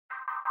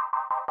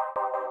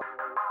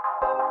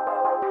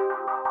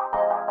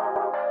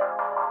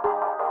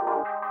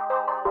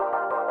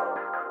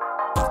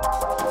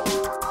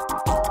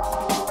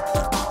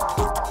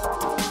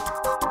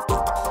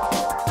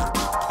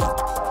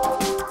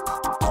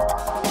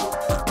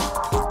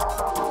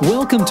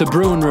Welcome to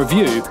Brew and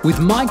Review with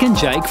Mike and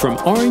Jake from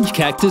Orange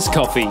Cactus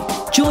Coffee.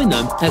 Join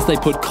them as they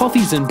put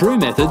coffees and brew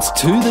methods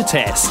to the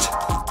test.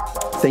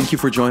 Thank you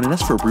for joining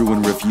us for Brew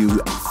and Review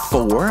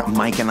 4.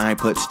 Mike and I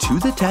put to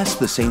the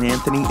test the St.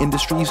 Anthony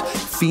Industries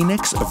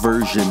Phoenix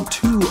version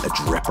 2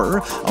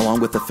 dripper,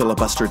 along with the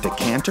Filibuster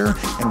decanter,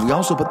 and we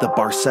also put the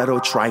Barsetto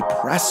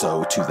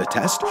Tripresso to the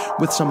test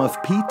with some of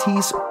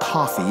PT's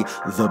coffee,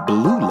 the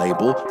blue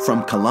label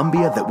from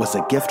Colombia that was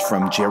a gift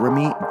from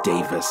Jeremy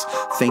Davis.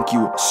 Thank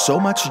you so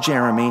much,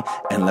 Jeremy,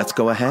 and let's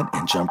go ahead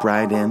and jump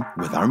right in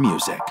with our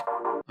music.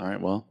 All right,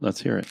 well,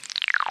 let's hear it.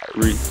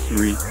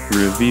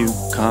 Review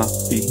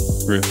coffee,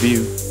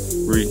 review,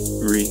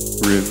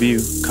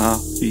 review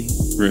coffee,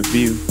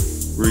 review,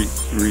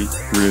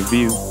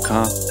 review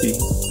coffee,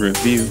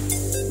 review,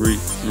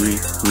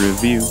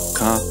 review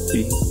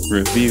coffee,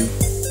 review.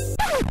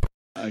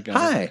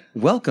 Hi,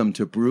 welcome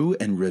to Brew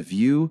and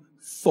Review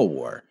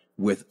 4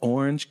 with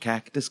Orange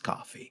Cactus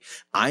Coffee.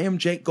 I am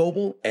Jake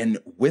Goebel, and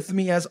with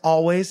me as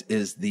always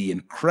is the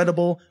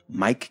incredible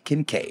Mike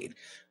Kincaid.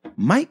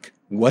 Mike,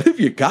 what have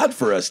you got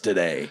for us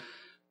today?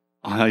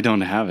 I don't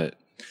have it.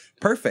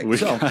 Perfect.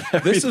 So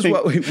this is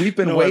what we've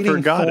been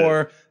waiting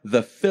for,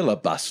 the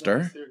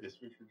filibuster.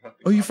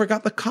 Oh, you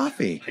forgot the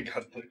coffee.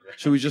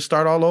 Should we just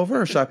start all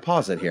over, or should I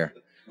pause it here?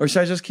 Or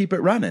should I just keep it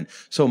running?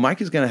 So Mike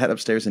is going to head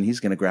upstairs and he's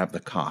going to grab the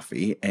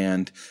coffee.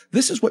 And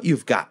this is what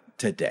you've got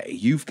today.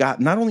 You've got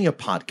not only a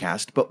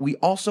podcast, but we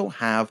also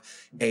have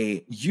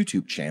a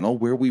YouTube channel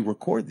where we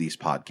record these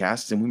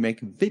podcasts and we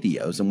make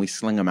videos and we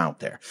sling them out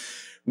there.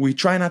 We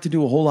try not to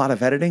do a whole lot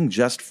of editing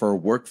just for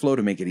workflow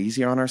to make it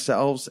easier on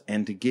ourselves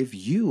and to give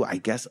you, I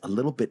guess, a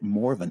little bit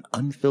more of an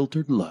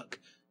unfiltered look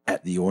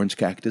at the Orange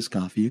Cactus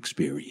Coffee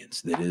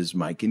experience that is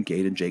Mike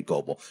Kincaid and Jake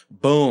Goebel.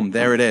 Boom,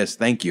 there it is.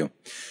 Thank you.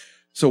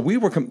 So we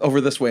were over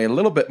this way a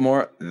little bit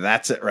more.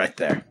 That's it right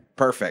there.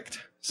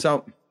 Perfect.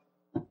 So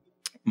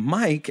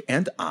Mike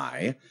and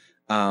I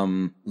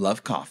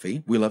love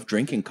coffee. We love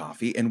drinking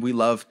coffee, and we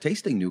love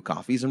tasting new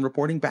coffees and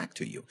reporting back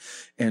to you.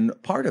 And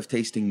part of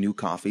tasting new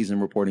coffees and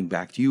reporting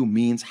back to you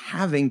means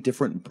having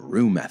different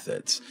brew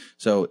methods.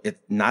 So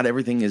not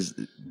everything is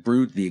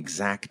brewed the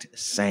exact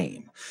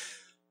same.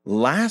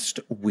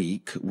 Last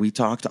week, we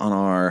talked on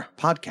our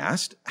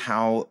podcast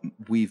how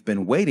we've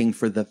been waiting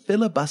for the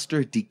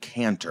Filibuster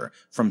decanter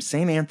from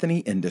St.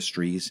 Anthony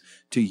Industries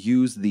to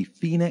use the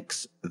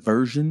Phoenix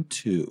version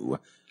 2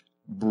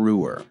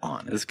 brewer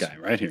on it. This guy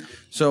right here.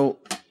 So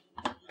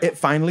it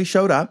finally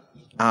showed up.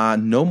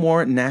 No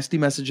more nasty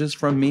messages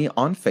from me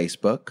on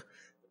Facebook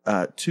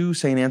to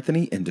St.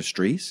 Anthony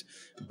Industries,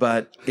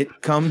 but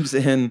it comes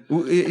in,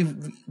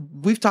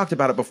 we've talked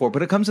about it before,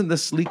 but it comes in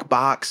this sleek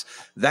box.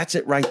 That's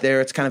it right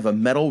there. It's kind of a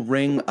metal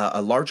ring,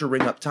 a larger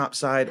ring up top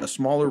side, a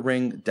smaller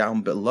ring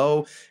down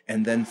below,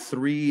 and then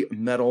 3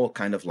 metal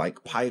kind of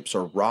like pipes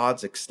or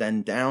rods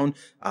extend down.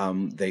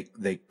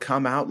 They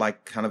come out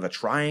like kind of a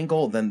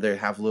triangle. Then they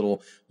have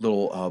little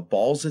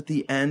balls at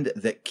the end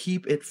that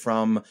keep it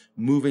from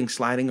moving,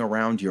 sliding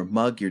around your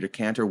mug, your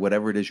decanter,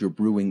 whatever it is you're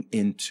brewing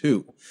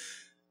into.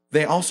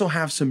 They also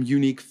have some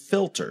unique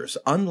filters,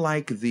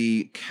 unlike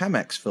the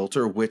Chemex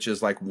filter, which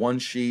is like one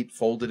sheet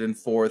folded in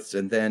fourths,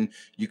 and then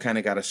you kind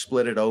of got to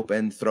split it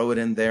open, throw it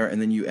in there,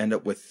 and then you end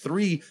up with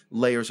 3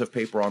 layers of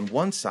paper on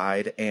one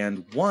side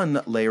and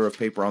 1 layer of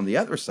paper on the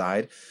other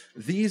side.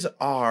 These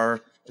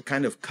are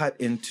kind of cut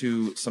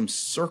into some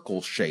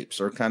circle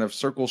shapes, or kind of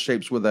circle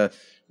shapes with a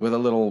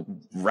little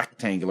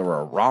rectangular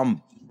or a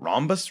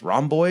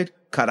rhomboid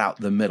cut out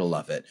the middle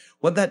of it.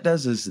 What that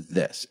does is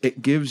this.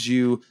 It gives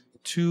you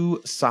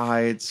 2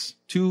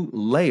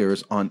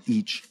 layers on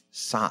each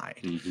side.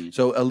 Mm-hmm.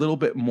 So a little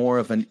bit more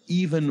of an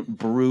even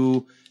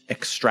brew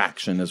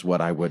extraction is what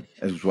I would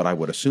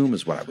assume,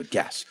 is what I would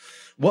guess.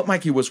 What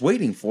Mikey was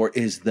waiting for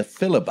is the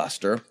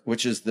Filibuster,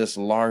 which is this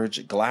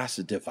large glass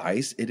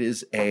device.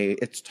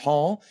 It's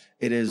tall.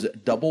 It is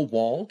double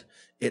walled.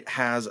 It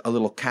has a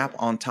little cap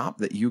on top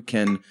that you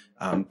can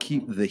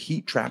keep the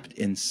heat trapped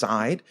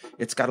inside.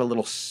 It's got a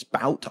little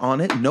spout on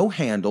it, no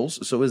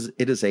handles. So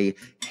it is a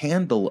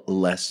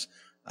handleless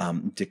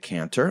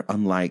decanter,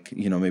 unlike,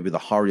 maybe the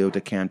Hario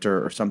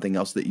decanter or something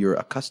else that you're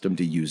accustomed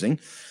to using.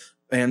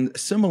 And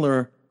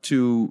similar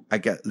to, I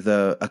get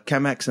a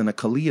Chemex and a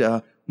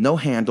Kalita, no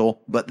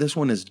handle, but this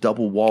one is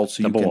double walled,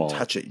 so you can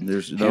touch it.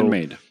 There's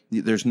handmade.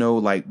 There's no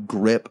like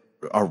grip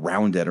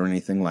around it or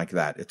anything like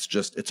that.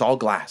 It's all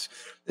glass.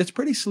 It's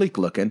pretty sleek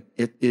looking.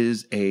 It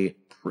is a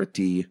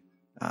pretty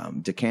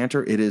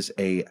decanter. It is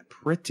a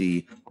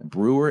pretty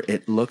brewer.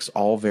 It looks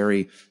all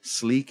very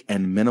sleek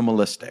and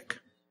minimalistic.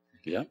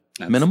 Yeah.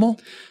 Minimal?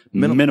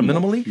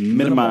 Minimally?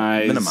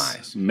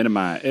 Minimize.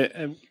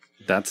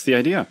 That's the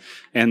idea.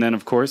 And then,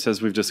 of course,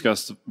 as we've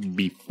discussed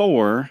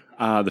before,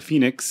 the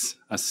Phoenix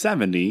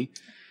 70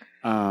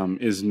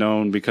 is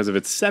known because of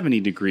its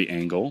 70-degree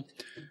angle,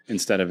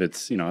 instead of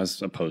its,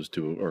 as opposed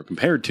to or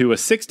compared to a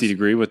 60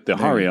 degree with the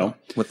Hario.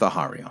 With the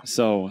Hario.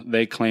 So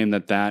they claim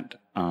that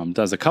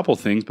does a couple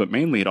things, but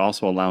mainly it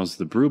also allows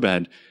the brew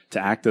bed to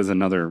act as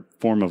another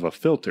form of a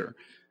filter.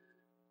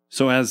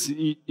 So as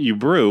you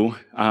brew,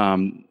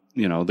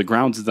 the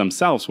grounds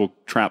themselves will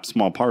trap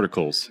small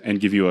particles and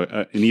give you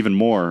an even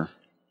more,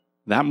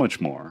 that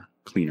much more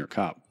cleaner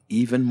cup.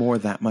 Even more,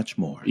 that much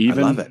more. I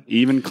love it.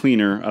 Even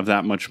cleaner of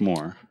that much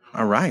more.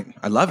 All right.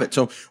 I love it.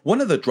 So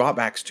one of the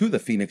drawbacks to the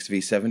Phoenix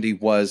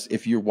V70 was,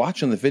 if you're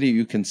watching the video,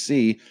 you can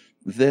see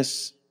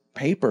this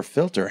paper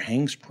filter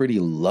hangs pretty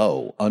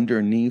low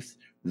underneath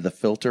the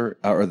filter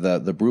or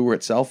the brewer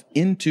itself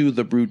into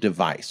the brew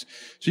device.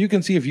 So you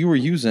can see if you were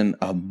using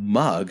a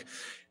mug,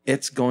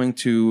 it's going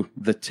to,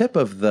 the tip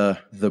of the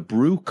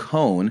brew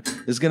cone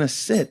is going to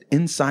sit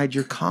inside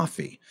your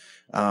coffee.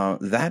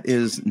 That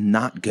is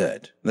not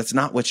good. That's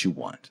not what you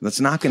want. That's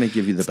not going to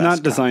give you the best. It's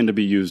not designed to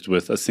be used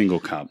with a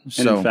single cup.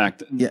 And in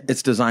fact,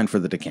 it's designed for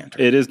the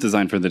decanter. It is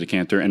designed for the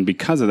decanter. And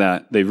because of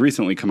that, they've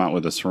recently come out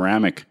with a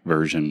ceramic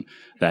version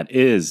that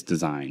is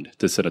designed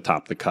to sit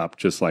atop the cup,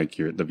 just like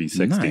the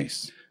V60.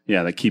 Nice.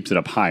 Yeah, that keeps it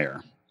up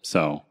higher.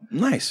 So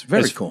nice.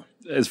 Very cool.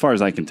 As far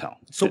as I can tell.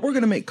 So we're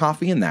going to make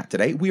coffee in that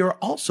today. We are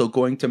also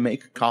going to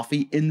make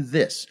coffee in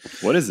this.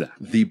 What is that?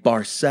 The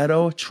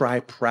Barsetto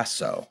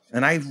Tripresso.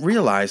 And I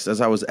realized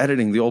as I was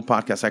editing the old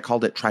podcast, I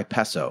called it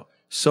Tripresso.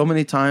 So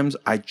many times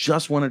I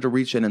just wanted to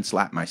reach in and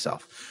slap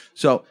myself.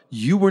 So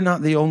you were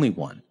not the only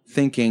one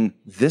thinking,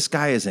 this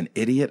guy is an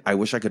idiot. I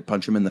wish I could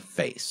punch him in the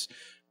face.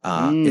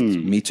 It's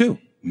me too.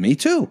 Me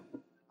too.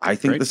 I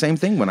think the same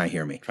thing when I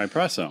hear me.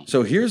 Tripresso.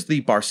 So here's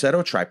the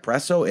Barsetto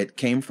Tripresso. It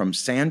came from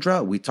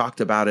Sandra. We talked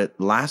about it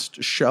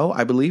last show.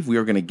 I believe we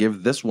are going to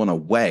give this one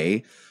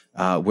away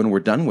when we're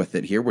done with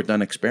it here. We're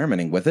done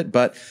experimenting with it.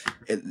 But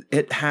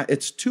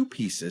it's two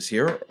pieces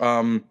here.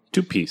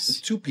 Two pieces.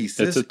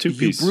 It's a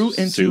two-piece You brew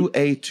into suit.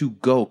 a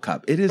to-go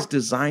cup. It is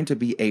designed to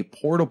be a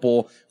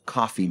portable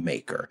coffee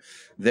maker.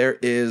 There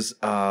is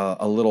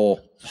a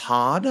little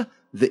pod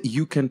that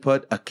you can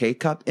put a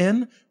K-cup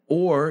in,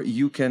 or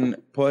you can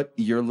put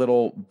your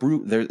little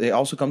brew. It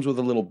also comes with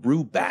a little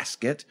brew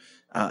basket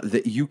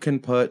that you can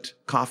put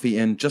coffee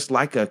in, just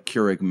like a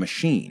Keurig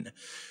machine.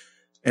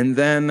 And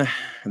then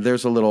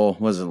there's a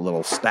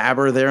little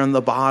stabber there on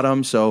the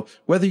bottom. So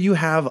whether you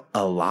have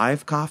a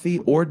live coffee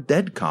or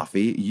dead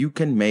coffee, you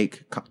can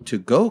make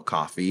to-go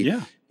coffee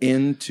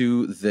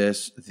into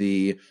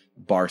the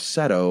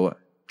Barsetto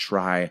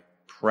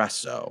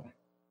Tripresso.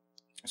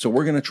 So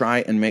we're going to try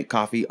and make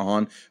coffee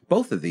on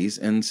both of these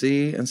and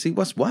see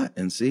what's what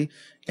and see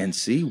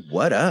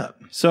what up.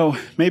 So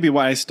maybe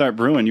while I start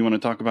brewing, you want to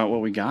talk about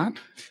what we got?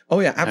 Oh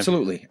yeah,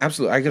 absolutely.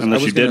 Absolutely.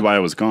 Unless you did while I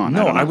was gone.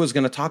 No, I was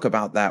going to talk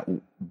about that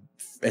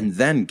and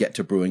then get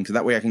to brewing, so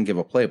that way I can give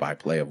a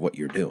play-by-play of what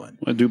you're doing.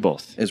 We'll do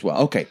both as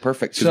well. Okay,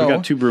 perfect. So we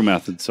got two brew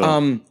methods.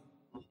 So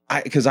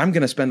because I'm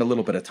going to spend a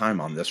little bit of time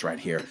on this right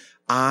here.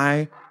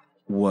 I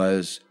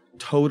was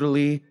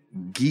totally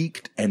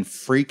geeked and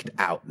freaked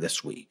out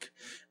this week.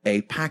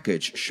 A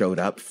package showed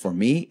up for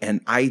me,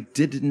 and I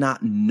did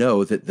not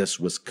know that this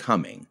was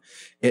coming.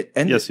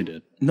 Yes, you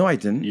did. No, I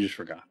didn't. You just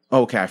forgot.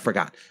 Okay, I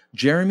forgot.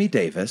 Jeremy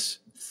Davis,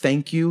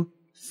 thank you,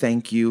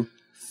 thank you,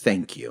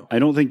 thank you. I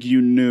don't think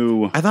you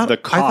knew the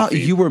coffee. I thought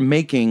you were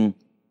making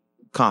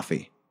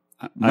coffee,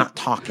 not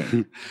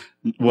talking.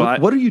 Well,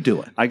 what are you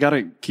doing? I got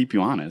to keep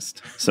you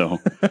honest. So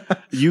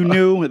you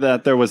knew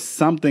that there was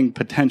something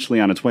potentially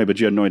on its way, but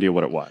you had no idea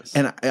what it was.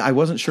 And I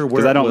wasn't sure where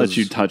because I don't let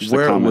you touch the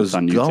comments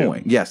on YouTube.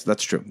 Going. Yes,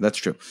 that's true. That's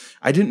true.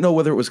 I didn't know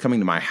whether it was coming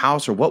to my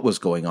house or what was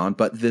going on,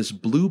 but this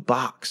blue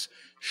box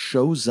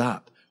shows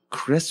up.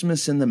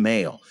 Christmas in the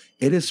mail.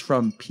 It is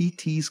from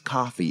PT's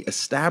Coffee,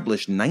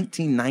 established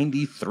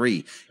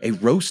 1993, a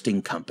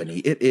roasting company.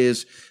 It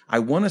is, I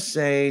want to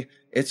say,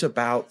 it's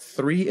about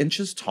 3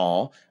 inches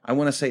tall. I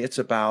want to say it's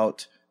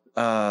about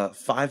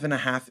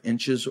 5.5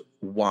 inches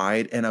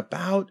wide and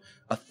about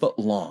a foot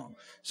long.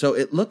 So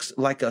it looks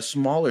like a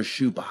smaller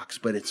shoebox,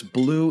 but it's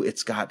blue.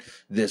 It's got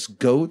this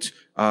goat,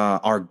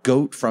 our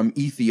goat from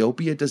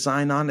Ethiopia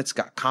design on it. It's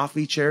got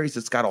coffee cherries.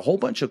 It's got a whole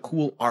bunch of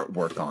cool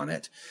artwork on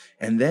it.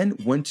 And then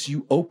once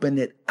you open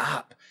it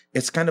up,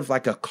 it's kind of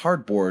like a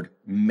cardboard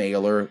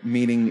mailer,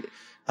 meaning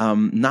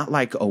not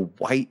like a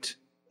white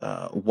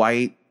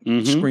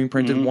screen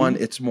printed one.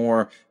 It's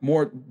more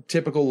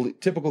typical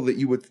that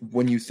you would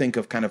when you think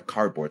of kind of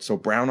cardboard. So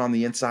brown on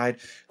the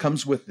inside,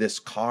 comes with this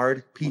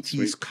card,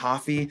 PT's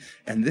Coffee,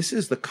 and this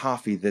is the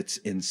coffee that's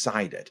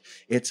inside it.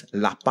 It's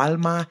La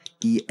Palma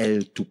y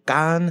El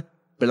Tucan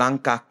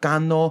Blanca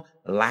Cano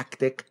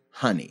lactic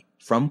honey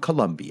from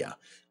Colombia.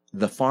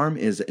 The farm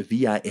is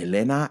Villa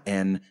Elena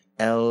and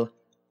El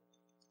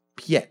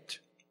Piet.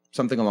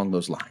 something along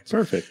those lines.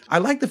 Perfect. I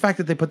like the fact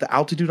that they put the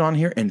altitude on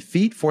here in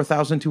feet,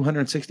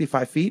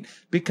 4,265 feet,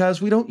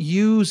 because we don't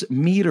use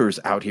meters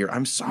out here.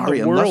 I'm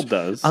sorry. The world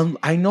does.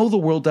 I know the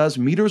world does.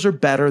 Meters are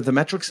better. The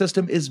metric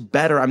system is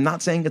better. I'm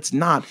not saying it's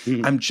not.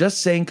 I'm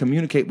just saying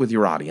communicate with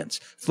your audience.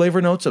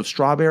 Flavor notes of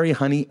strawberry,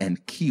 honey,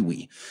 and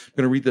kiwi. I'm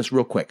going to read this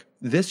real quick.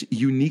 This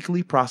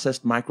uniquely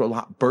processed micro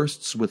lot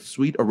bursts with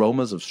sweet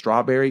aromas of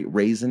strawberry,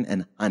 raisin,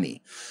 and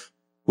honey,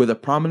 with a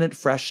prominent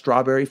fresh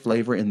strawberry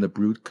flavor in the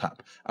brewed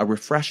cup. A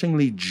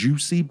refreshingly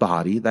juicy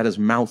body, that is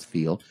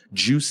mouthfeel.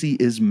 Juicy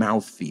is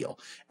mouthfeel.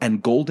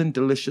 And golden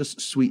delicious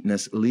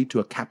sweetness lead to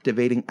a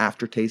captivating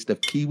aftertaste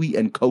of kiwi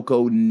and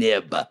cocoa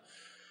nib.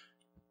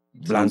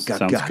 Blanca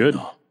Sounds Cano. good.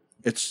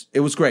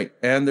 It was great.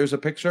 And there's a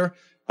picture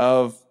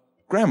of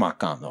Grandma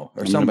Cano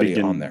or somebody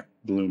on there.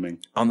 Blooming.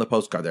 On the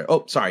postcard there.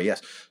 Oh, sorry.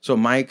 Yes. So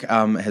Mike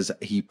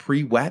he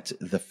pre-wet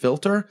the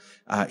filter.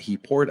 He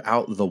poured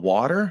out the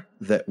water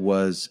that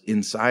was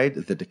inside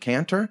the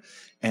decanter,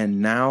 and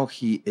now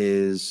he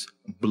is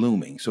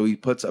blooming. So he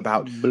puts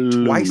about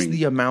twice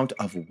the amount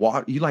of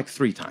water. You like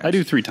 3 times? I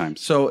do 3 times.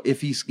 So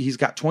if he's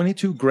got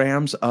 22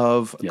 grams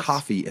of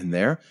coffee in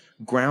there,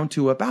 ground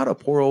to about a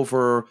pour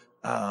over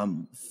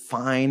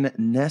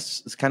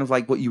fineness. It's kind of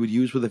like what you would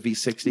use with a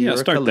V60 or a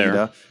start Kalita.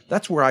 there.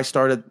 That's where I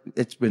started.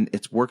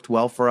 It's worked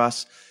well for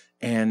us.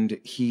 And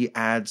he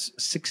adds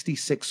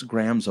 66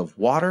 grams of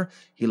water.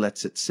 He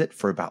lets it sit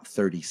for about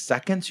 30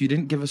 seconds. You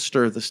didn't give a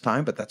stir this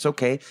time, but that's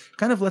okay.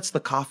 Kind of lets the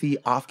coffee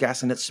off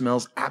gas, and it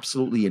smells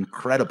absolutely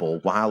incredible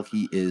while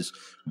he is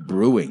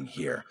brewing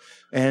here.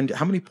 And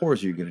how many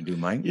pours are you going to do,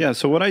 Mike? Yeah,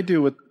 so what I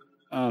do with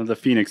the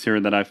Phoenix here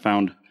that I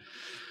found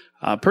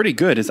pretty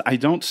good is I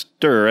don't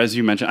stir, as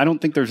you mentioned. I don't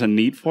think there's a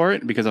need for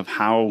it because of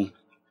how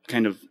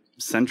kind of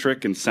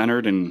centric and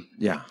centered and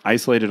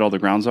isolated all the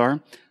grounds are.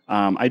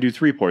 I do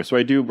 3 pours. So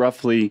I do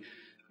roughly,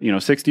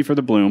 60 for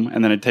the bloom,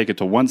 and then I take it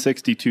to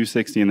 160,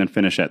 260, and then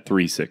finish at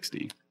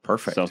 360.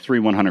 Perfect. So 3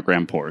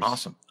 100-gram pours.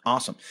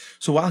 Awesome.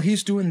 So while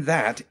he's doing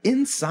that,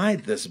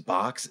 inside this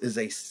box is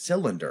a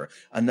cylinder,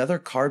 another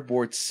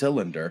cardboard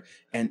cylinder,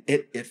 and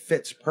it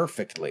fits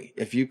perfectly.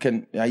 If you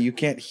can, you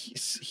can't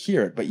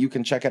hear it, but you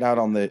can check it out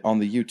on the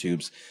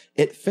YouTubes.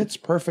 It fits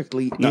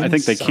perfectly. No, I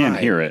think they can't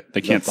hear it. They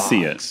can't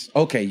see it.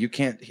 Okay, you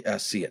can't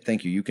see it.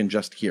 Thank you. You can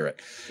just hear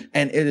it,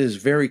 and it is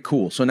very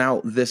cool. So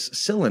now this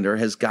cylinder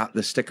has got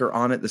the sticker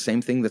on it, the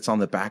same thing that's on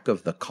the back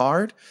of the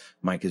card.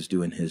 Mike is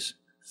doing his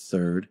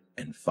third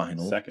and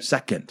final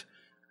second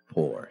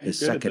pour, his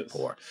second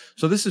pour.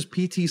 So this is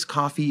PT's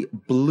Coffee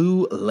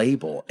Blue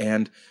Label,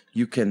 and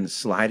you can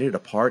slide it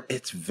apart.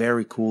 It's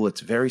very cool.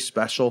 It's very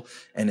special.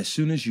 And as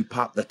soon as you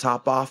pop the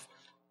top off,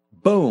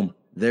 boom,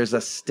 there's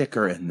a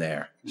sticker in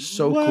there.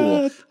 So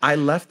cool. I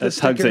left the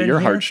sticker in here. That tugs at your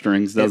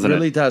heartstrings, doesn't it? It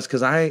really does,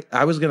 because I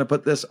was going to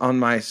put this on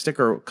my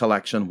sticker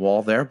collection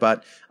wall there,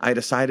 but I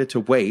decided to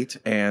wait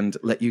and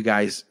let you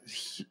guys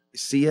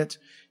see it,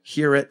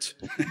 hear it.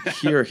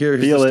 Here's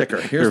the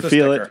sticker. Here's the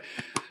sticker.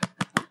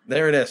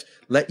 There it is.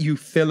 Let you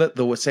feel it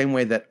the same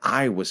way that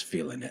I was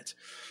feeling it.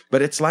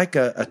 But it's like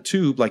a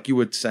tube, like you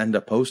would send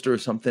a poster or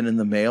something in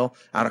the mail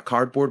out of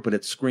cardboard, but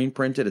it's screen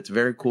printed. It's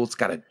very cool. It's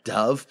got a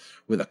dove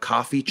with a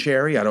coffee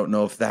cherry. I don't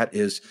know if that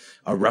is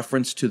a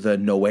reference to the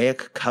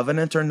Noahic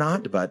covenant or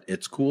not, but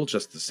it's cool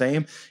just the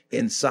same.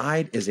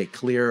 Inside is a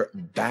clear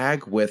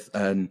bag with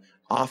an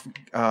off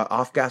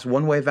gas,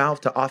 one-way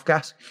valve to off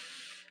gas.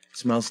 It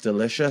smells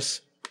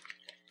delicious.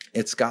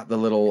 It's got the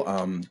little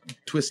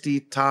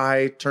twisty,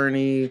 tie,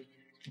 turny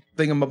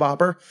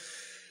thingamabobber.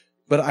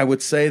 But I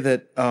would say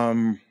that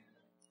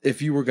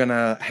if you were going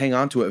to hang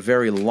on to it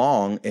very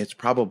long, it's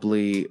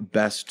probably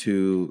best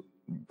to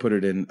put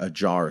it in a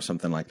jar or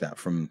something like that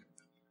from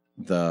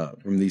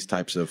these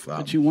types of...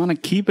 but you want to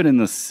keep it in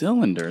the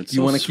cylinder. It's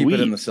you want to keep it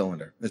in the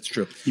cylinder. It's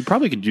true. You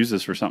probably could use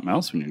this for something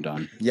else when you're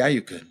done. Yeah,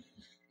 you could.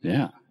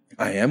 Yeah.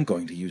 I am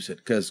going to use it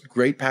because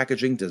great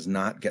packaging does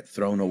not get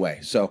thrown away.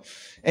 So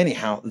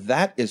anyhow,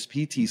 that is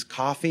PT's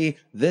Coffee.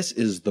 This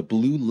is the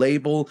Blue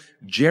Label.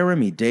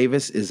 Jeremy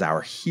Davis is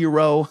our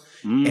hero,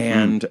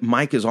 and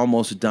Mike is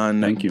almost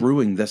done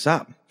brewing this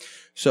up.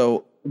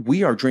 So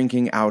we are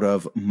drinking out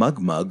of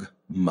Mug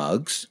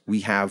mugs.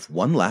 We have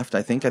 1 left,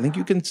 I think. I think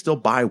you can still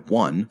buy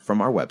 1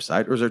 from our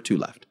website, or is there 2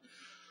 left?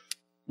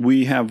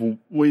 We have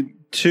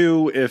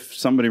 2 if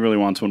somebody really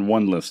wants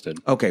 1 listed.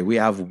 Okay, we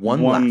have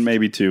 1 left.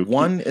 Maybe 2.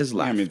 1 is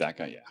left. I mean, that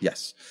guy, yeah.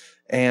 Yes.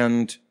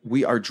 And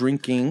we are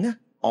drinking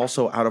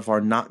also out of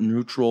our not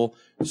neutral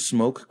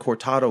smoke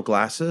cortado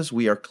glasses.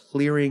 We are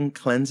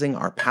cleansing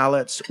our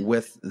palates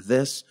with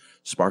this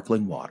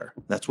sparkling water.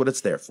 That's what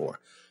it's there for.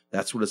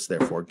 That's what it's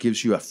there for. It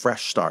gives you a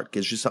fresh start.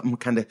 Gives you something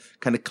kind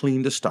of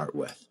clean to start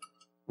with.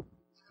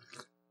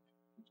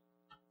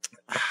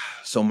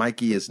 So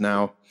Mikey is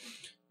now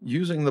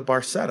using the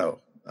Barsetto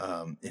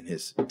in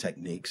his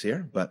techniques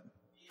here, but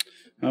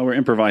we're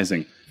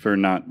improvising for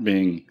not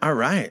being all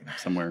right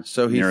somewhere.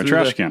 So he near a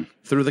trash can.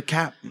 Threw the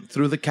cap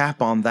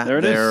on that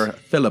there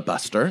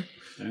filibuster.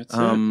 That's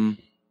it.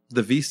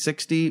 the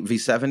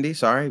V70,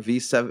 sorry,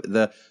 V7,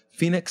 the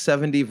Phoenix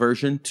 70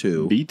 version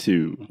 2.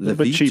 V2. A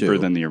little bit cheaper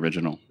than the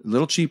original. A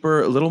little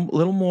cheaper, a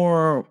little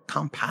more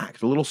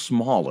compact, a little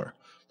smaller,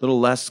 a little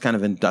less kind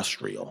of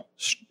industrial.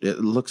 It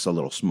looks a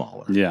little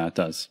smaller. Yeah, it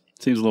does.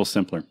 Seems a little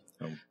simpler.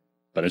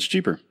 But it's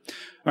cheaper.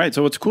 All right,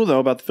 so what's cool,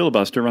 though, about the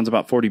Filibuster, runs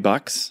about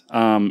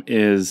 $40,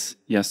 is,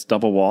 yes,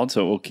 double-walled,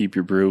 so it will keep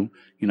your brew,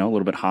 a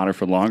little bit hotter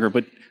for longer,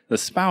 but the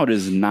spout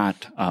is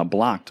not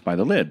blocked by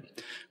the lid,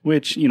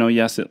 which,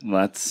 yes, it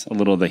lets a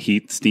little of the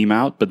heat steam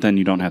out, but then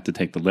you don't have to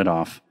take the lid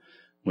off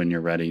when you're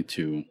ready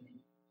to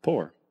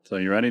pour. So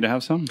you ready to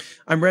have some?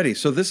 I'm ready.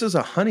 So this is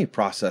a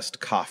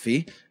honey-processed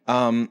coffee.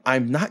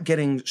 I'm not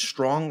getting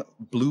strong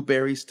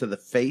blueberries to the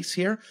face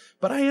here,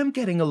 but I am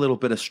getting a little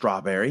bit of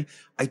strawberry.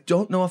 I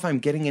don't know if I'm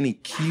getting any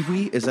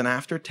kiwi as an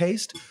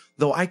aftertaste,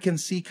 though I can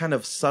see kind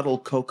of subtle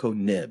cocoa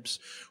nibs.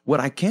 What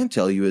I can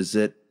tell you is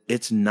that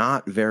it's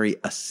not very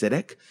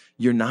acidic.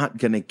 You're not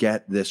going to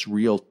get this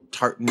real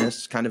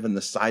tartness kind of in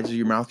the sides of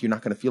your mouth. You're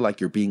not going to feel like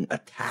you're being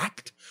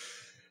attacked.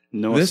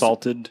 No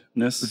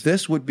assaultedness.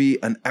 This would be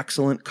an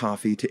excellent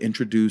coffee to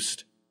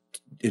introduce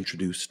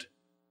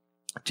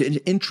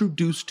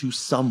to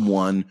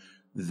someone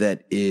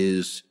that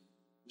is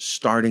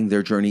starting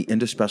their journey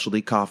into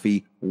specialty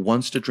coffee,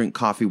 wants to drink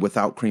coffee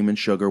without cream and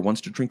sugar,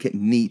 wants to drink it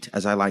neat,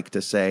 as I like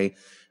to say,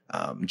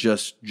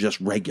 just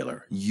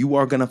regular. You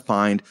are going to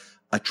find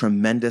a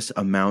tremendous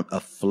amount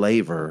of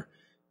flavor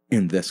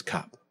in this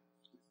cup.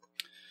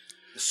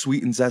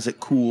 Sweetens as it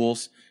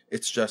cools.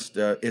 It's just,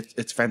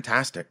 it's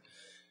fantastic.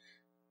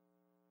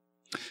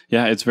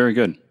 Yeah, it's very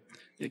good.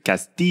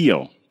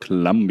 Castillo,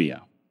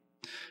 Colombia.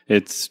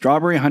 It's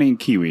strawberry, honey, and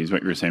kiwi is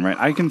what you were saying, right?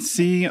 I can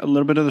see a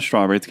little bit of the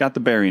strawberry. It's got the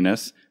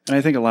berryness. And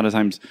I think a lot of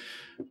times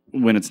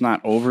when it's not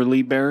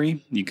overly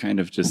berry, you kind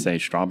of just say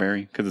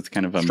strawberry because it's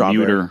kind of a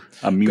muter.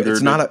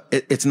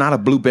 It's not a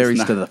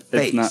blueberries to the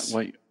face. It's not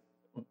what?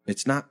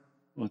 It's not.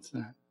 What's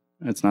that?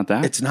 It's not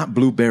that? It's not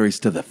blueberries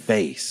to the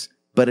face,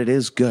 but it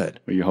is good.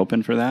 Were you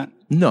hoping for that?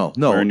 No.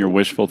 Or in your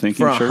wishful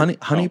thinking? For a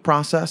honey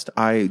processed,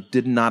 I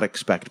did not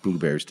expect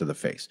blueberries to the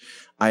face.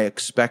 I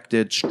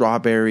expected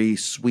strawberry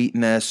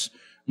sweetness,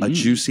 a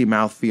juicy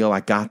mouthfeel.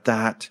 I got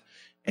that.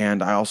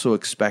 And I also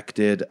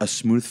expected a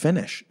smooth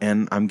finish.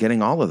 And I'm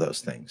getting all of those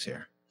things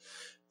here.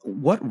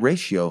 What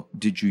ratio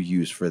did you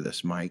use for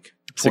this, Mike?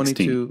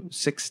 16.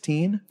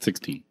 16?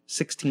 16.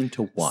 16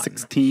 to 1.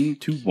 16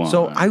 to 1.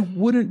 So I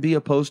wouldn't be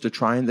opposed to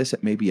trying this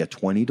at maybe a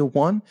 20 to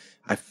 1.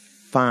 I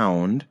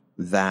found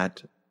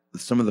that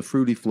some of the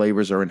fruity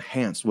flavors are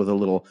enhanced with a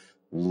little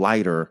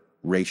lighter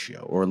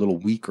ratio or a little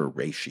weaker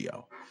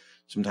ratio.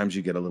 Sometimes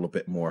you get a little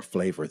bit more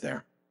flavor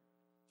there.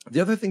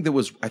 The other thing that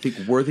was, I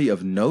think, worthy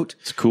of note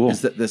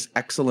is that this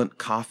excellent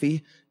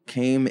coffee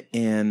came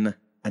in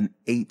an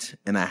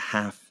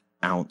 8.5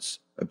 ounce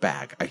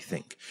bag, I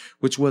think,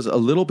 which was a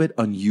little bit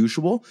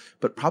unusual,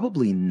 but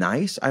probably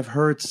nice. I've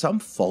heard some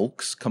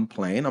folks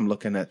complain. I'm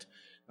looking at,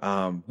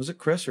 was it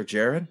Chris or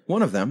Jared?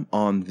 One of them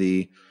on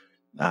the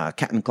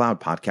Cat and Cloud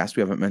podcast.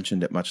 We haven't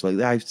mentioned it much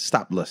lately. I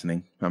stopped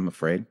listening, I'm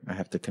afraid. I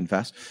have to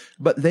confess.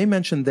 But they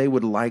mentioned they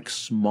would like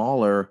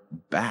smaller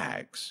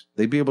bags.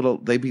 They would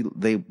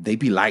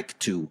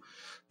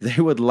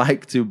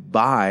like to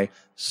buy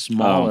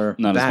smaller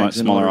bags.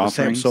 Smaller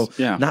offerings. So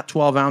not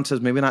 12 ounces,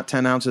 maybe not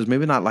 10 ounces,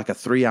 maybe not like a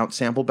 3-ounce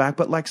sample bag,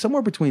 but like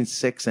somewhere between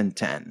 6 and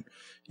 10.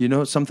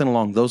 Something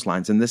along those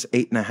lines. And this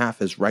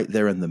 8.5 is right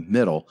there in the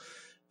middle.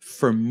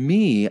 For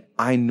me,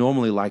 I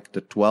normally like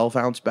the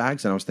 12-ounce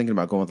bags, and I was thinking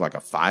about going with like a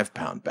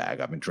 5-pound bag.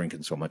 I've been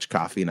drinking so much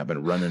coffee, and I've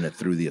been running it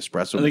through the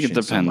espresso machine. I think it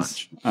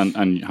depends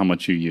on how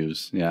much you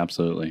use. Yeah,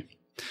 absolutely.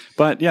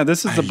 But yeah,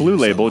 this is the blue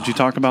label. Did you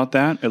talk about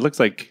that? It looks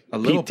like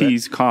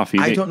PT's coffee.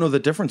 I don't know the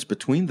difference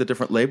between the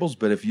different labels,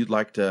 but if you'd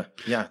like to,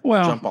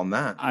 jump on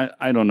that.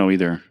 I don't know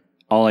either.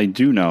 All I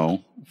do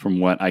know from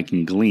what I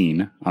can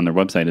glean on their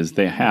website is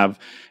they have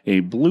a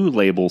blue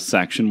label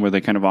section where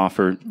they kind of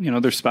offer,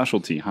 their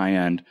specialty,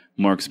 high-end,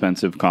 more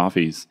expensive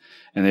coffees.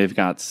 And they've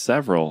got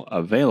several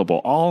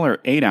available. All are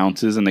 8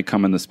 ounces, and they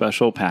come in the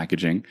special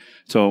packaging.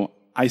 So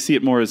I see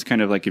it more as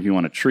kind of like if you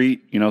want to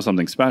treat,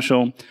 something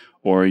special,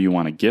 or you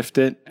want to gift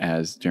it,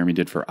 as Jeremy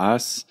did for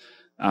us.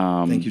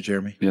 Thank you,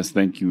 Jeremy. Yes,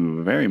 thank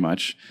you very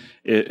much.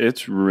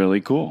 It's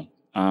really cool.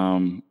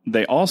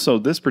 They also,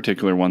 this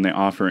particular one, they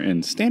offer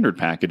in standard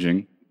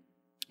packaging,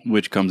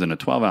 which comes in a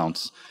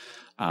 12-ounce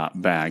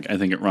bag. I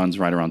think it runs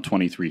right around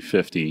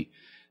 $23.50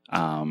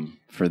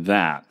 for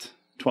that.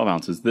 12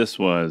 ounces. This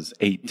was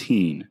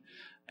 18,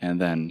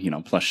 and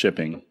then plus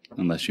shipping,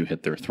 unless you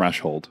hit their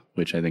threshold,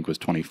 which I think was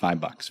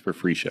 $25 for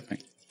free shipping.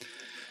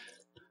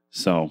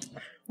 So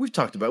we'll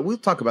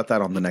talk about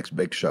that on the next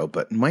big show.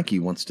 But Mikey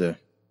wants to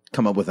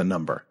come up with a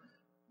number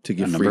to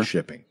give free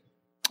shipping.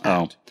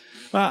 Oh,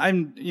 well,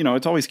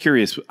 it's always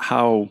curious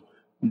how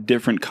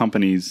different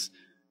companies,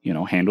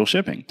 handle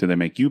shipping. Do they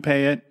make you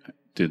pay it?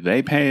 Do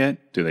they pay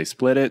it? Do they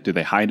split it? Do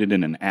they hide it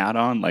in an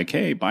add-on? Like,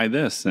 hey, buy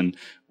this and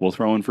we'll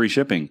throw in free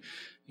shipping.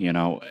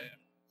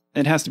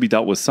 It has to be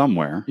dealt with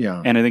somewhere.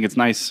 Yeah. And I think it's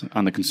nice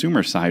on the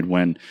consumer side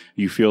when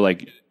you feel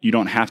like you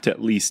don't have to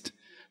at least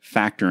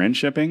factor in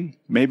shipping.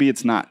 Maybe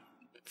it's not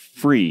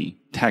free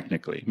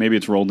technically. Maybe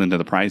it's rolled into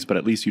the price, but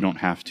at least you don't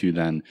have to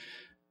then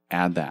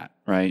add that,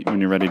 right? When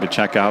you're ready to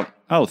check out,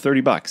 oh,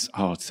 $30.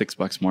 Oh, it's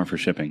 $6 more for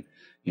shipping.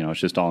 It's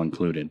just all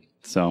included.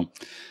 So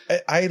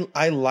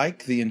I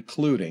like the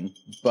including,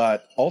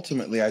 but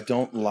ultimately I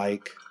don't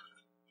like,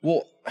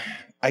 well,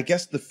 I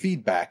guess the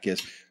feedback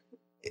is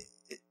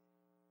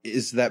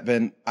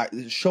that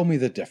show me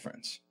the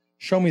difference.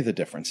 Show me the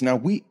difference. Now,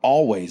 we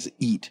always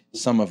eat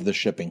some of the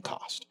shipping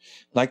cost.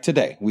 Like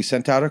today, we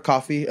sent out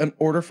an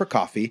order for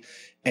coffee,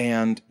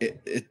 and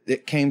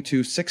it came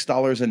to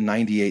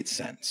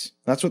 $6.98.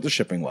 That's what the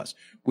shipping was.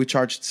 We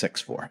charged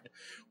 $6 for it.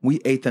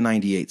 We ate the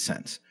 98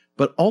 cents.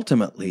 But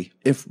ultimately,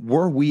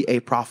 were we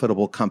a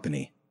profitable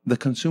company, the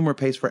consumer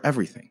pays for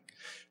everything.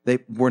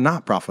 We're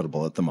not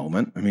profitable at the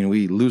moment. I mean,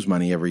 we lose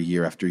money every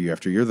year after year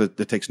after year.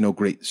 That takes no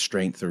great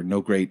strength or no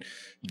great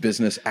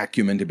business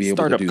acumen to be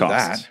able to do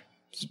that.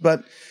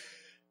 But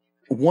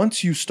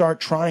once you start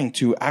trying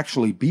to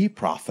actually be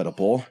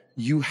profitable,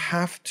 you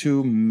have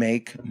to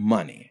make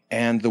money.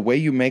 And the way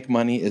you make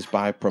money is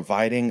by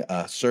providing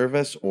a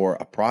service or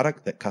a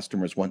product that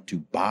customers want to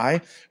buy.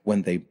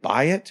 When they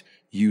buy it,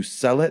 you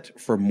sell it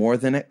for more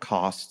than it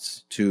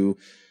costs to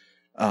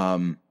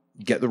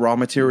get the raw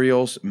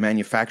materials,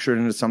 manufacture it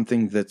into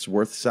something that's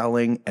worth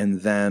selling,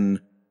 and then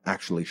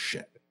actually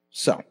ship.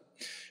 So,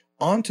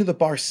 on to the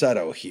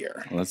Barsetto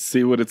here. Let's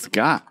see what it's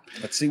got.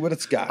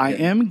 I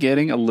am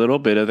getting a little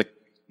bit of the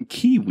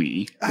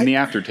kiwi in the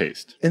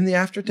aftertaste. In the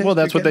aftertaste? Well,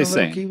 that's what they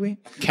say. Kiwi?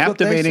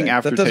 Captivating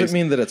aftertaste. That doesn't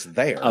mean that it's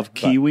there. Of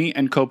kiwi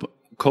and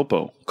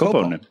copo.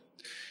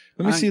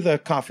 Let me see the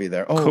coffee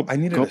there. Oh, I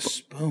needed a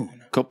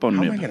spoon. Copo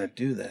How nib. am I going to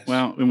do this?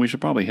 Well, and we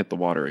should probably hit the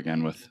water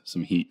again with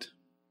some heat.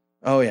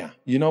 Oh, yeah.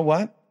 You know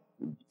what?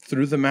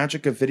 Through the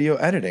magic of video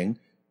editing,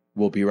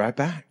 we'll be right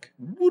back.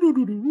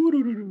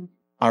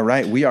 All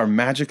right, we are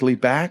magically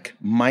back.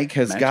 Mike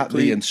has got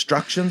the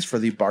instructions for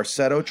the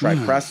Barsetto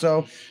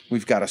Tripresso.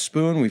 We've got a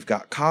spoon. We've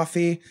got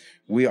coffee.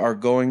 We are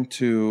going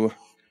to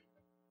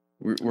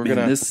we're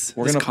gonna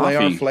play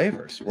our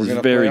flavors. We're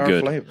gonna play our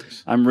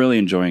flavors. I'm really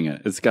enjoying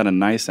it. It's got a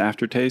nice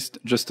aftertaste.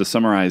 Just to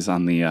summarize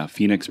on the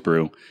Phoenix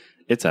Brew,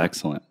 it's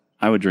excellent.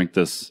 I would drink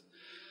this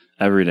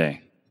every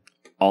day,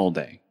 all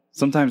day.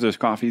 Sometimes there's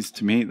coffees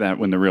to me that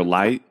when they're real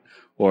light,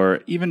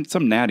 or even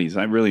some natties.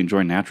 I really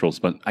enjoy naturals,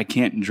 but I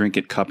can't drink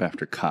it cup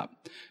after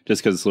cup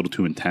just because it's a little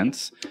too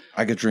intense.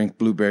 I could drink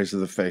blueberries to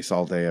the face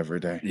all day,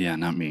 every day. Yeah,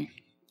 not me.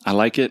 I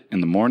like it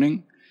in the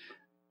morning,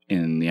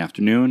 in the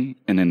afternoon,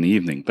 and in the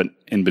evening. But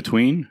in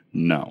between,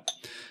 no.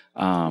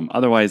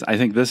 Otherwise, I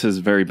think this is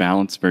very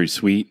balanced, very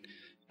sweet,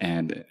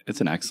 and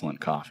it's an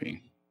excellent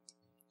coffee.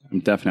 I'm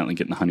definitely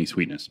getting the honey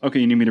sweetness. Okay,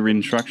 you need me to read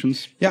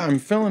instructions? Yeah, I'm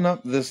filling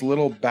up this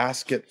little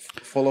basket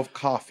full of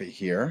coffee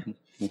here.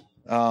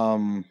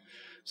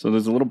 So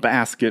there's a little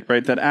basket,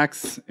 right, that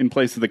acts in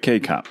place of the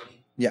K-cup.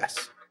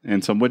 Yes.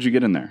 And so what'd you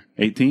get in there?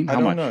 18? How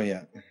much? I don't know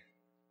yet.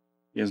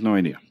 He has no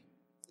idea.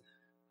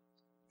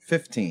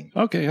 15.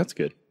 Okay, that's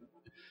good.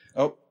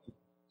 Oh.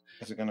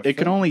 Is it going to fit? It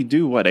can only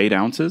do, 8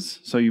 ounces?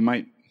 So you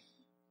might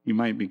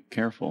be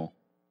careful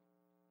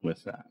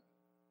with that.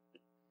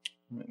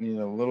 Might need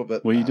a little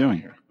bit. What are you doing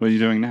here? What are you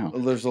doing now?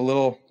 There's a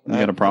little. You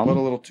got a problem? I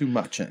put a little too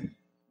much in.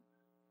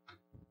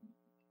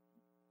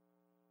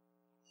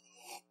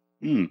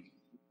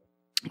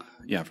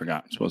 Yeah, I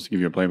forgot. I'm supposed to give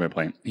you a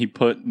play-by-play. He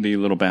put the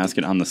little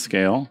basket on the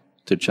scale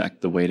to check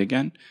the weight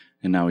again,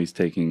 and now he's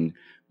taking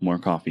more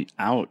coffee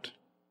out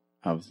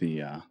of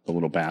the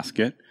little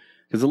basket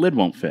because the lid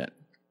won't fit.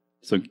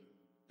 So is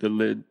the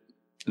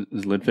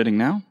lid fitting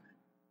now?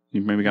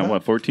 You've maybe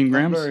got 14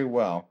 grams? Not very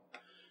well.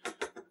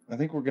 I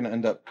think we're going to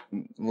end up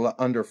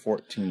under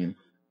 14.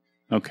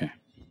 Okay.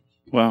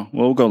 Well,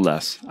 we'll go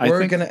less.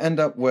 We're going to end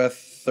up with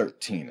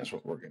 13 is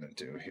what we're going to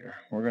do here.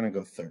 We're going to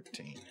go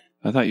 13.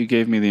 I thought you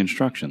gave me the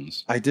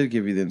instructions. I did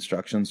give you the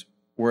instructions.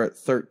 We're at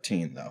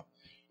 13, though.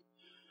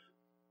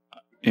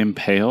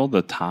 Impale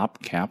the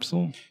top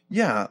capsule?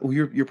 Yeah, well,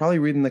 you're probably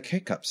reading the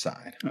K-cup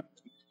side.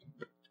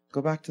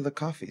 Go back to the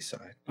coffee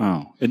side.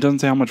 Oh, it doesn't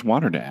say how much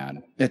water to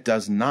add. It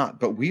does not,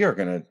 but we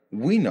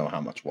know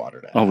how much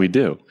water to add. Oh, we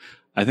do.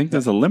 I think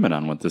there's a limit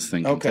on what this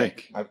thing can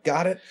take. I've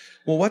got it.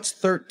 Well, what's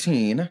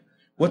 13?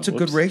 What's a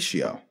good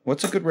ratio?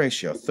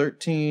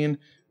 13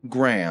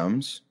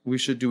 grams. We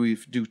should do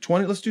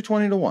 20. Let's do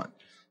 20 to 1.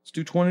 Let's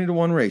do 20 to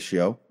 1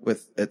 ratio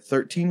at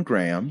 13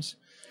 grams.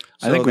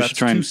 So I think we should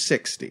try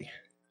 260.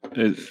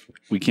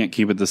 We can't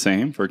keep it the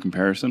same for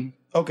comparison.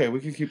 Okay,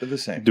 we can keep it the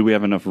same. Do we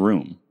have enough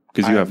room?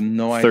 Because you have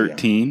no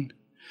 13. Idea.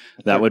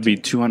 That would be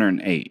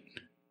 208.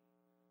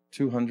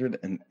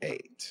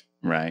 208.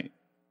 Right.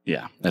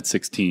 Yeah, that's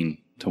 16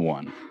 to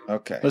 1.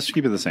 Okay. Let's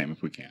keep it the same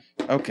if we can.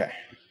 Okay.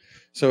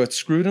 So it's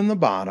screwed in the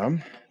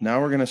bottom.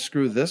 Now we're going to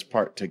screw this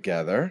part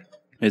together.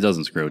 It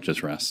doesn't screw, it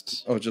just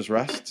rests. Oh, it just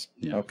rests?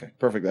 Yeah. Okay,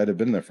 perfect. I'd have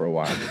been there for a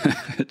while.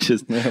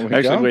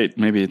 Wait,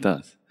 maybe it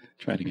does.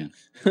 Try it again.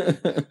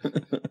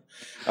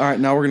 All right,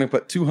 now we're going to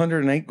put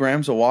 208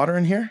 grams of water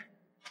in here.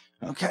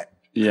 Okay.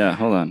 Yeah,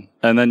 hold on.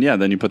 And then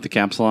you put the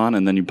capsule on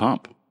and then you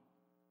pump.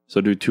 So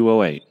do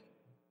 208.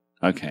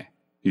 Okay.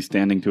 He's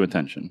standing to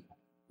attention.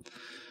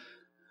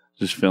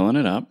 Just filling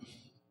it up.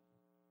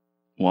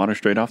 Water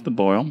straight off the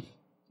boil.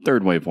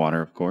 Third wave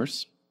water, of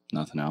course.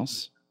 Nothing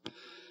else.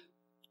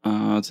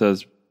 It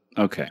says,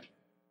 okay.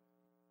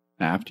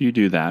 After you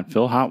do that,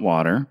 fill hot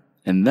water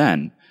and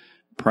then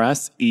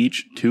press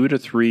each 2 to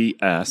 3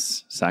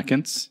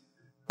 seconds.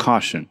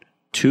 Caution.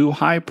 Too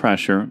high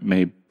pressure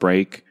may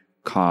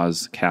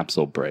cause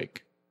capsule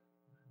break.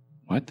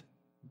 What?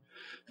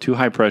 Too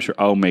high pressure,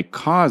 may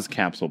cause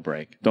capsule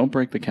break. Don't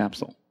break the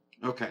capsule.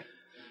 Okay.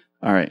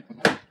 All right.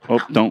 Oh,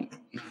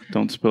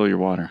 don't spill your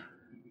water.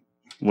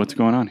 What's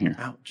going on here?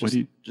 Ow,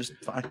 just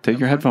fine. Take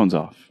your headphones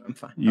off. I'm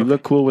fine. You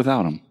look cool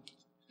without them.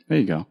 There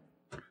you go.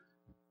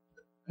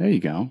 There you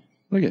go.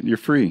 Look at you're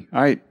free.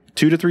 All right,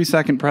 2 to 3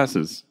 second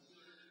presses.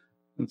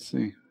 Let's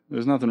see.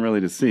 There's nothing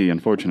really to see,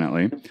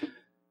 unfortunately,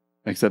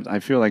 except I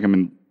feel like I'm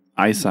in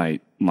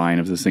eyesight line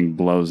if this thing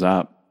blows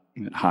up.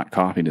 Hot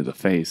coffee to the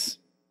face.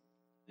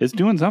 It's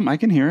doing something. I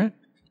can hear it.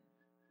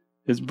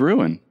 It's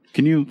brewing.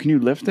 Can you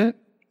lift it?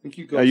 I think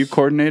you go Are you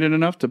coordinated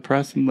enough to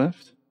press and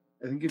lift?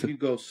 I think if you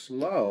go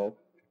slow,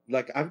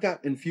 like I've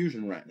got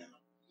infusion right now.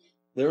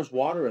 There's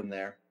water in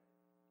there.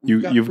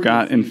 You've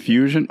got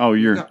infusion? Oh,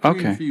 you're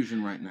okay.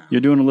 Infusion right now.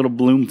 You're doing a little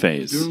bloom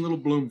phase. Doing a little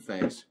bloom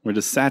phase. We're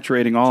just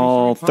saturating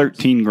all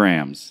 13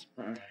 grams.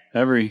 All right.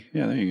 There you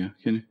go.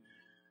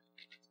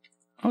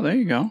 There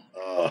you go.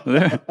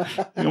 There.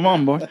 Come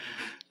on, boy.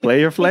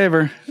 Play your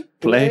flavor.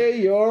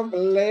 Play your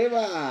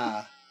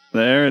flavor.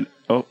 There.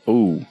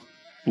 Ooh.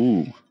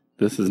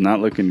 This is not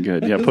looking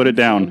good. Yeah, put it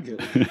down.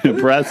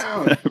 Press.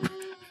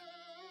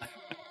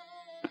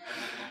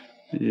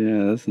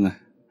 Yeah, that's not.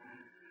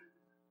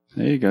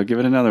 There you go. Give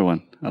it another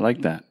one. I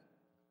like that.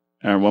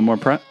 All right, one more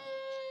press.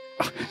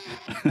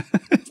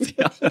 It's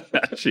yelling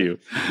at you.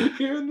 You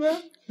hearing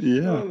that?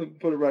 Yeah.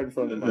 Put it right in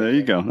front of me. There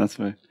you go. That's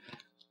fine.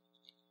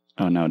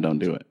 Oh, no, don't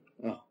do it.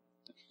 Oh.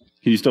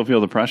 Can you still feel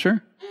the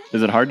pressure?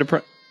 Is it hard to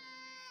press?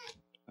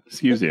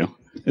 Excuse you.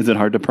 Is it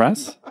hard to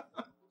press?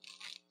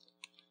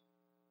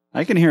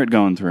 I can hear it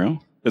going through.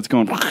 It's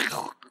going.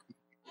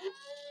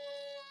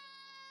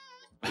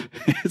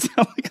 It sounds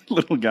like a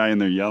little guy in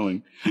there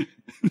yelling.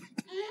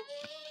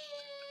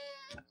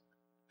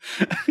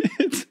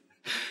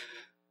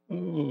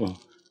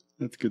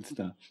 That's good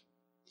stuff.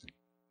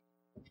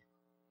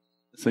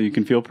 So you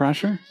can feel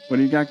pressure? What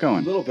do you got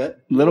going? A little bit.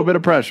 A little bit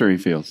of pressure he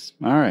feels.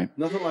 All right.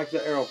 Nothing like the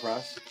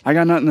AeroPress. I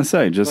got nothing to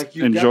say. Just like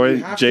you enjoy.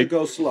 You have Jake, to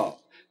go slow.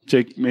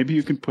 Jake, maybe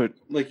you can put.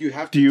 Like you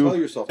have to tell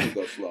yourself to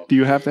go slow. Do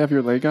you have to have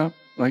your leg up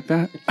like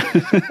that?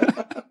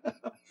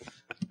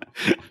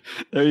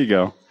 There you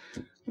go.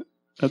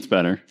 That's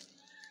better.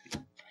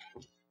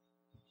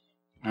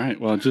 All right.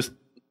 Well, just.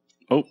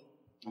 Oh.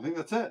 I think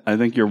that's it. I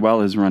think your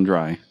well has run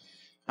dry.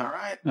 All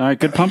right. All right.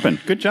 Good pumping.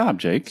 Good job,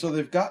 Jake. So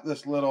they've got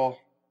this little.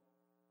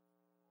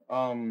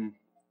 I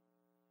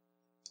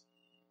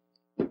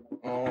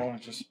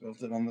just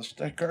spilled it on the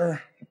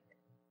sticker.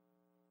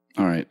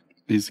 All right.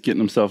 He's getting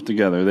himself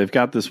together. They've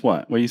got this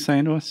what? What are you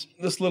saying to us?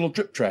 This little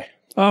drip tray.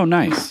 Oh,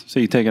 nice. So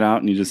you take it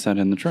out and you just set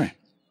it in the tray.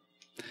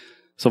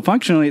 So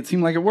functionally, it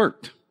seemed like it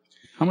worked.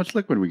 How much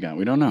liquid we got?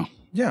 We don't know.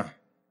 Yeah.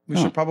 We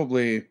should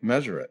probably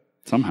measure it.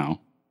 Somehow.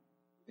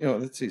 You know,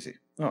 that's easy.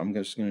 Oh, I'm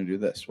just going to do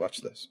this. Watch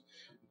this.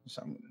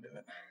 So I'm going to do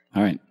it.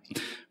 All right. I'm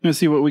going to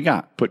see what we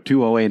got. Put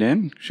 208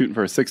 in, shooting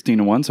for a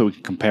 16-1 so we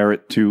can compare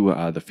it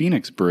to the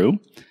Phoenix brew.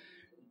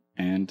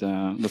 And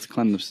let's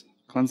cleanse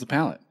the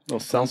palate. A little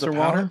seltzer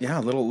water? Yeah,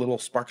 a little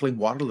sparkling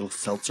water, a little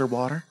seltzer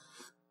water.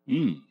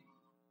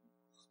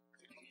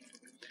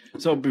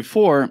 So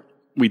before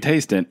we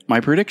taste it, my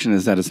prediction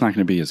is that it's not going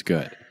to be as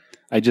good.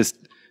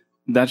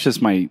 That's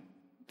just my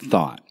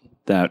thought,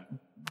 that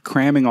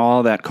cramming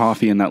all that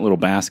coffee in that little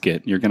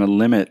basket, you're going to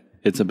limit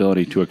its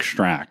ability to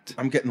extract.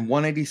 I'm getting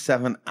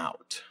 187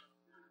 out.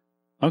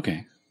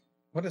 Okay.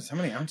 How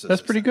many ounces?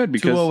 That's pretty good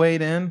because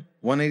 208 in,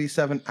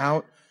 187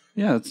 out.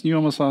 Yeah, you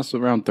almost lost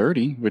around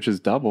 30, which is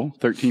double.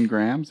 13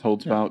 grams,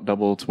 holds about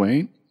double its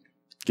weight,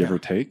 give or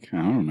take. I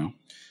don't know.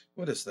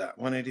 What is that,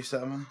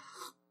 187?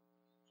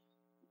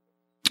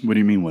 What do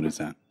you mean, what is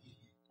that?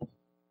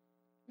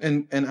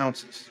 In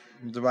ounces.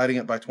 I'm dividing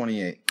it by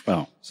 28.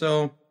 Oh.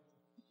 So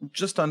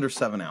just under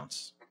 7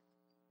 ounce.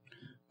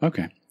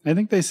 Okay. I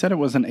think they said it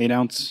was an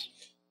 8-ounce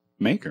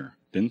maker,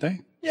 didn't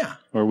they? Yeah.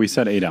 Or we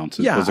said 8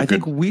 ounces. Yeah, I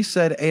think we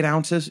said 8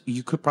 ounces.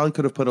 You could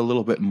have put a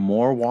little bit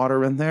more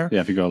water in there.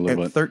 Yeah, if you go a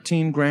little bit.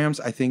 13 grams,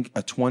 I think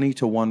a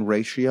 20-to-1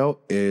 ratio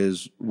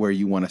is where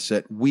you want to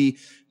sit. We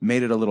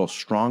made it a little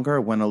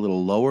stronger, went a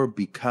little lower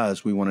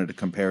because we wanted to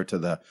compare to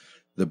the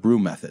brew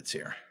methods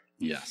here.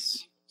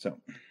 Yes. So, all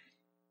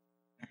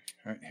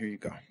right, here you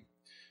go.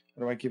 How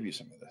do I give you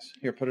some of this?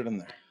 Here, put it in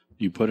there.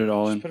 You put it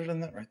all in? Put it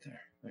in that right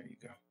there. There you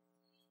go.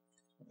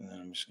 And then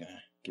I'm just going to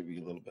give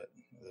you a little bit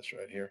of this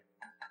right here.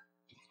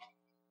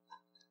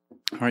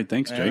 All right,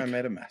 thanks, Jake. And I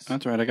made a mess.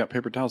 That's right. I got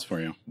paper towels for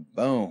you.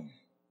 Boom.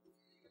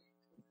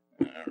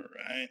 All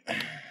right.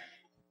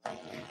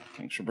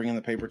 Thanks for bringing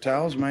the paper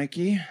towels,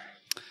 Mikey.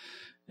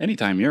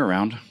 Anytime you're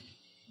around.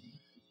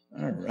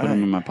 All right. Put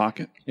them in my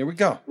pocket. Here we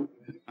go.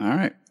 All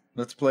right.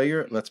 Let's play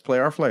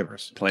our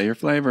flavors. Play your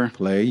flavor.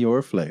 Play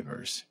your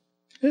flavors.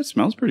 It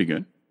smells pretty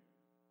good.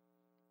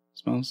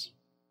 Smells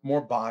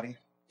more body.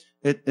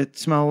 It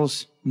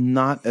smells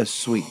not as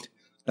sweet.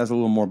 It has a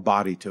little more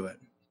body to it.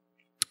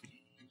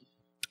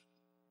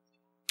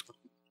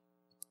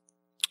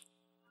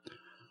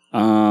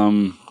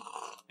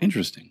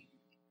 Interesting.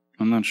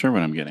 I'm not sure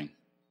what I'm getting.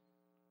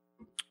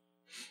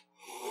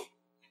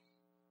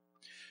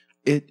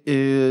 It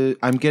is.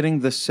 I'm getting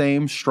the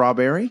same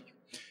strawberry.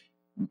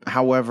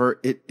 However,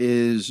 it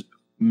is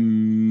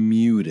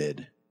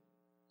muted.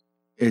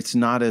 It's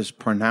not as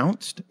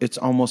pronounced. It's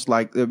almost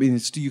like, I mean,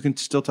 you can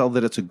still tell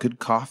that it's a good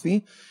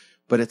coffee,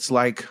 but it's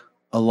like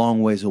a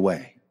long ways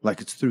away.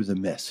 Like it's through the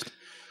mist.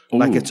 Ooh.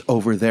 Like it's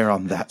over there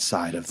on that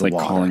side of the water.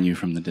 It's like calling you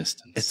from the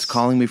distance. It's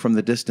calling me from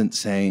the distance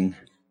saying,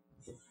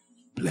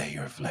 play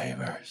your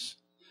flavors.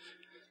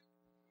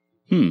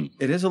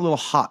 It is a little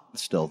hot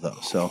still, though,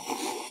 so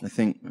I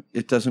think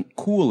it doesn't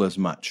cool as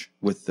much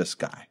with this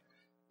guy.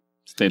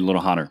 Stayed a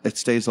little hotter. It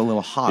stays a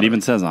little hotter. It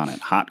even says on it,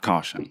 hot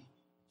caution.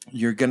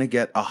 You're going to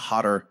get a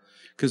hotter,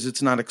 because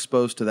it's not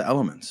exposed to the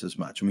elements as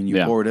much. I mean,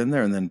 you pour it in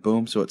there and then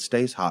boom, so it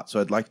stays hot.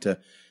 So I'd like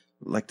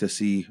to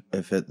see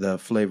if the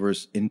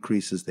flavors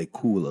increase as they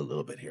cool a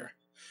little bit here.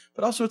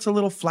 But also it's a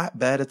little flat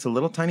bed. It's a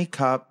little tiny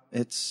cup.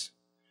 It's,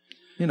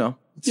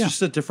 it's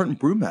just a different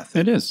brew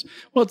method. It is.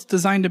 Well, it's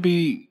designed to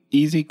be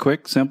easy,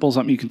 quick, simple,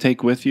 something you can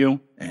take with you.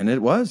 And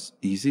it was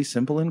easy,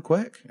 simple, and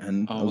quick,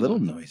 and a little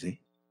noisy.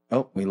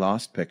 Oh, we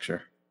lost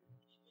picture.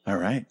 All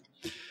right.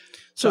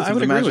 So I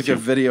would agree with you. Of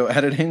video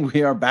editing,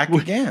 we are back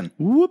again.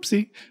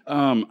 Whoopsie.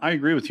 I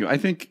agree with you. I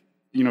think,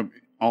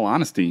 all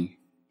honesty,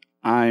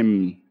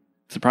 I'm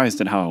surprised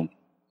at how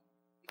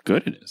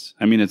good it is.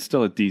 I mean, it's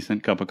still a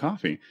decent cup of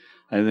coffee.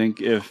 I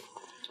think if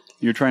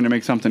you're trying to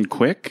make something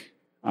quick,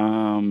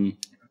 yeah,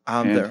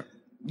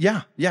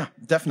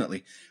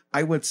 definitely.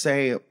 I would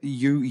say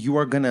you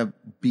are going to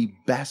be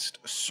best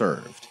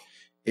served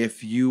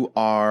if you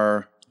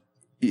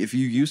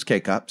use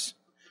K-cups.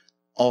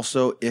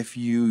 Also, if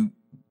you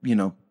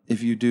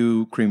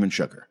do cream and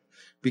sugar,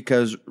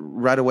 because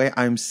right away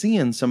I'm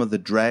seeing some of the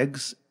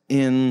dregs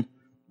in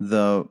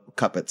the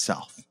cup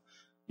itself.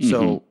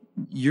 So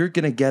you're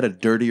going to get a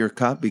dirtier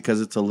cup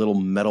because it's a little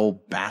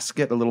metal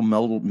basket, a little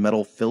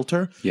metal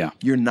filter. Yeah.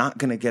 You're not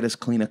going to get as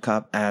clean a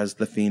cup as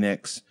the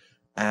Phoenix,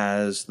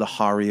 as the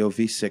Hario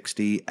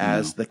V60,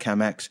 as the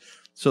Chemex.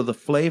 So the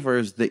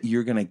flavors that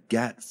you're going to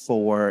get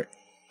for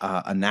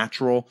a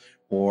natural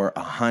or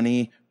a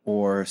honey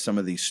or some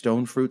of these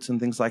stone fruits and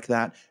things like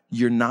that,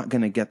 you're not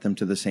going to get them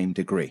to the same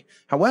degree.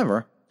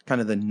 However, kind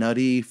of the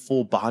nutty,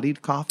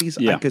 full-bodied coffees,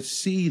 I could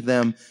see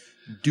them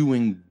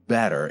doing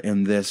better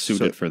in this.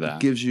 Suited for that. It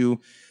gives you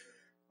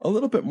a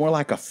little bit more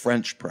like a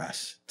French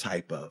press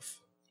type of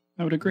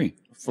I would agree.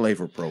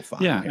 Flavor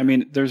profile. Yeah, here. I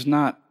mean, there's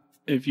not,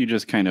 if you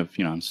just kind of,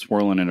 I'm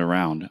swirling it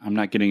around, I'm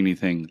not getting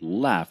anything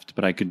left,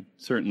 but I could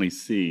certainly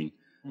see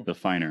the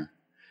finer.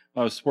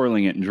 I was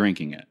swirling it and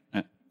drinking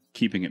it,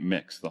 keeping it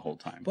mixed the whole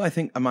time. Well, I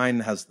think mine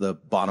has the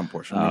bottom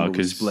portion. Remember,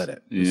 we split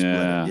it.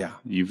 Yeah,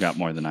 you've got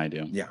more than I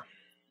do. Yeah.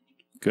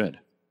 Good.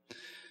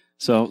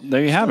 So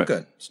there you have it.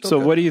 Good. So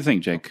what do you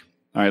think, Jake?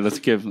 All right, let's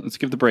give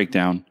the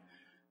breakdown.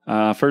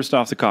 First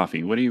off, the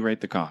coffee. What do you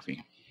rate the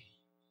coffee?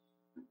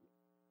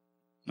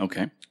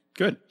 Okay,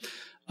 good.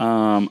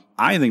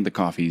 I think the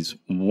coffee's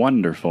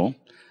wonderful.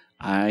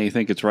 I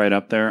think it's right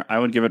up there. I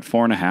would give it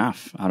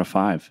 4.5 out of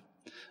 5.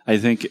 I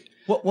think.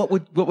 What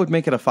would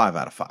make it a 5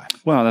 out of 5?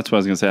 Well, that's what I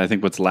was going to say. I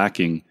think what's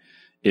lacking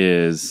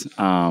is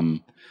I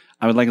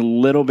would like a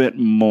little bit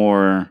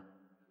more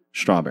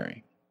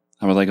strawberry.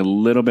 I would like a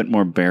little bit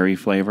more berry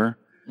flavor.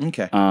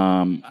 Okay.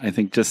 I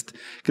think just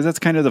because that's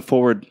kind of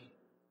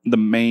the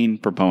main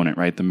proponent,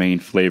 right? The main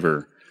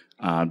flavor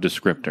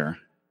descriptor.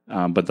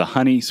 But the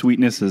honey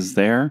sweetness is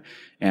there.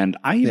 And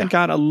I even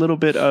got a little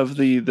bit of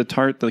the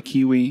tart, the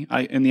kiwi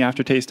in the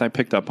aftertaste. I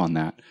picked up on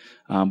that.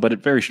 But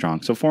it's very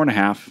strong. So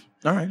 4.5.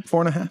 All right,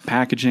 4.5.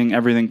 Packaging,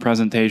 everything,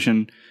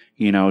 presentation,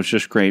 it's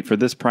just great. For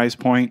this price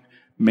point,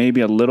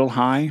 maybe a little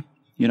high.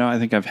 I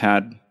think I've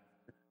had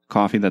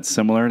coffee that's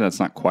similar,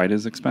 that's not quite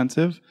as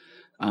expensive.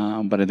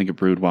 But I think it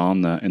brewed well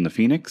in the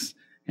Phoenix,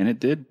 and it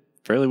did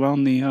fairly well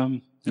in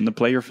the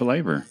Play Your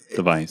Flavor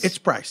device. It's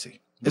pricey.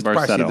 It's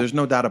Barsetto. Pricey. There's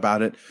no doubt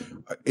about it.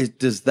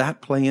 Does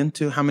that play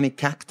into how many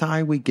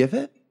cacti we give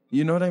it?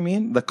 You know what I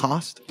mean? The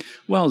cost?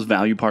 Well, is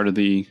value part of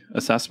the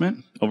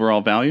assessment? Overall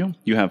value?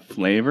 You have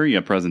flavor, you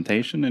have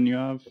presentation, and you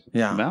have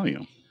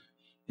value.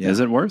 Yeah. Is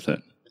it worth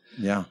it?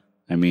 Yeah.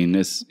 I mean,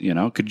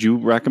 could you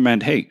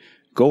recommend, hey,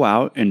 go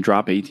out and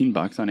drop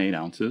 $18 on 8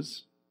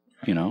 ounces?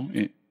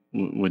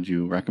 Would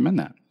you recommend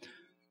that?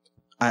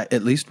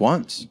 At least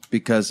once,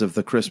 because of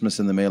the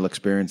Christmas in the Mail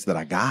experience that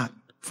I got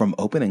from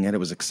opening it. It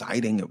was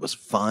exciting. It was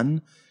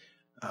fun.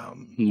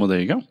 Well, there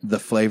you go. The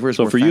flavors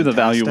were for fantastic. You, the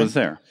value was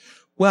there.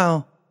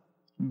 Well,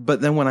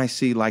 but then when I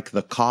see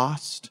the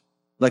cost,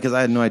 because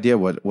I had no idea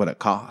what it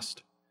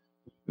cost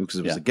because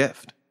it was a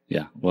gift.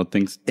 Yeah. Well,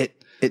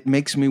 it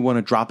makes me want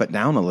to drop it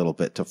down a little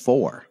bit to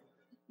 4,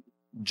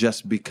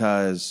 just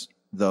because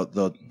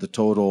the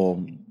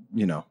total,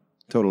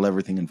 total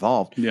everything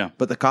involved. Yeah.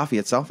 But the coffee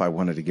itself, I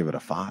wanted to give it a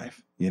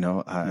 5. You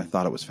know, I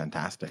thought it was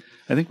fantastic.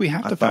 I think we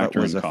have to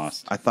factor in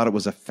cost. I thought it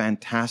was a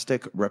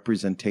fantastic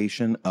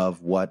representation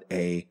of what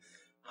a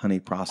honey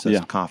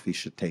processed coffee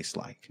should taste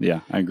like.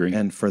 Yeah, I agree.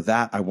 And for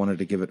that, I wanted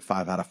to give it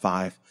 5 out of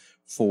 5.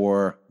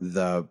 For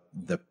the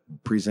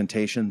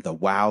presentation,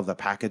 the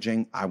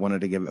packaging, I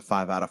wanted to give it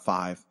 5 out of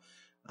 5.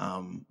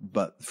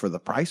 But for the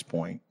price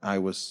point, I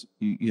was,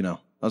 I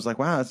was like,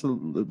 wow, that's a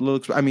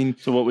little.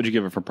 So what would you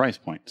give it for price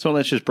point? So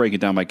let's just break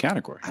it down by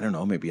category. I don't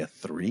know, maybe a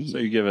 3. So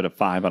you give it a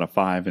 5 out of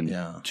 5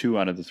 in 2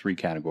 out of the 3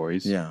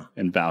 categories. Yeah.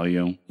 And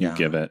value, you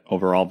give it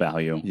overall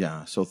value.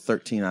 Yeah. So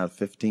 13 out of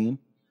 15.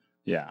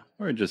 Yeah.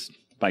 Or just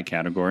by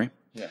category.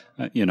 Yeah.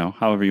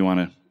 However you want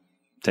to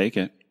take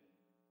it.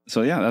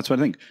 So yeah, that's what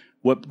I think.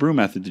 What brew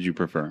method did you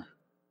prefer?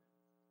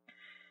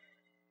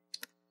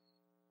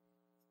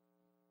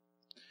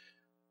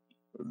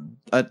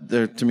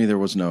 To me, there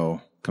was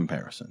no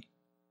comparison.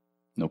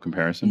 No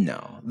comparison?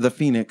 No. The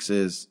Phoenix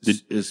is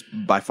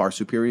by far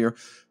superior.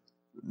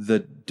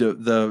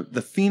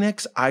 The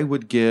Phoenix, I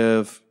would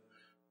give.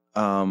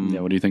 What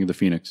do you think of the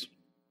Phoenix?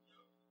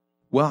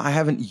 Well, I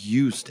haven't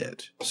used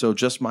it, so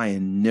just my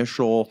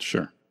initial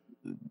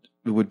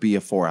it would be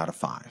a 4 out of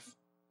 5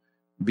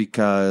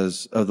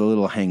 because of the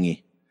little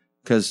hangy.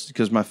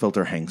 Because my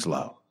filter hangs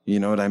low. You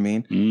know what I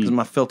mean? Because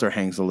my filter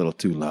hangs a little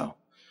too low.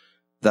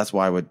 That's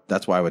why I would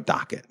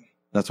dock it.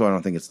 That's why I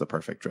don't think it's the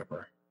perfect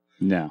dripper.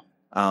 No.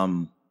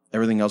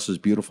 Everything else is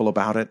beautiful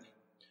about it.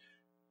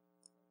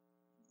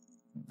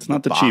 It's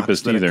not the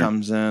cheapest either. It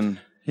comes in.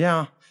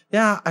 Yeah.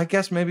 I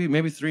guess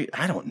maybe 3.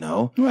 I don't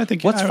know. Well, I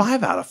think what's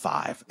 5 out of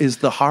 5? Is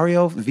the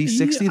Hario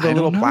V60 the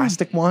little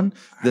plastic one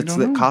that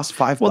costs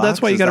 $5? Well, that's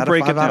why you got to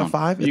break it down. 5 out of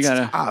 5? It's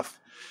tough.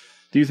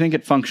 Do you think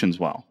it functions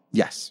well?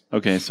 Yes.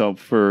 Okay, so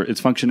for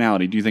its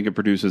functionality, do you think it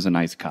produces a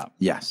nice cup?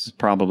 Yes.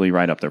 Probably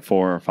right up there,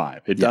 4 or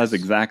 5. It does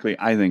exactly,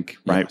 I think,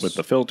 with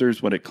the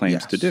filters, what it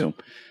claims to do.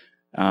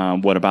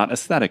 What about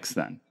aesthetics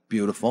then?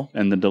 Beautiful.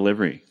 And the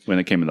delivery. When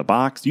it came in the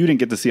box, you didn't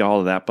get to see all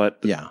of that,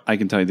 but I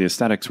can tell you the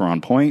aesthetics were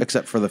on point.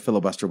 Except for the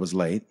Filibuster was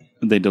late.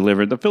 They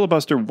delivered. The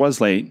Filibuster was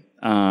late,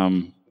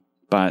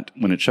 but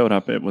when it showed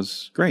up, it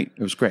was great.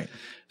 It was great.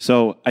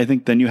 So I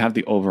think then you have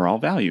the overall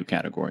value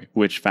category,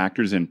 which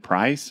factors in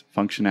price,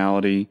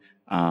 functionality,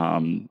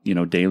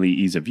 daily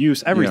ease of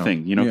use,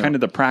 everything, kind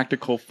of the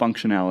practical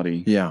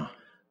functionality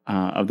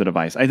of the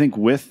device. I think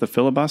with the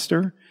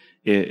Filibuster,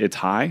 it's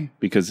high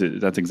because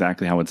that's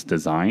exactly how it's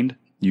designed.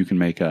 You can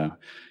make a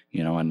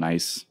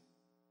nice,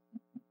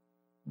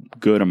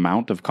 good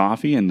amount of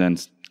coffee and then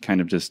kind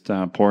of just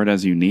pour it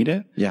as you need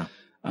it. Yeah.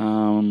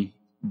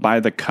 By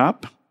the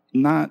cup,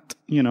 not,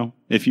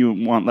 if you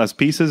want less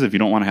pieces, if you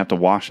don't want to have to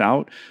wash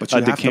out but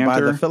you have to buy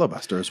the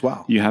Filibuster as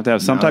well. You have to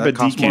have some type of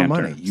decanter.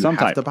 More money. You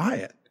have to buy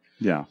it.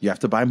 Yeah. You have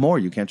to buy more.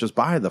 You can't just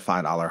buy the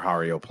 $5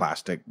 Hario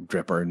plastic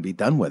dripper and be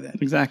done with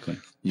it. Exactly.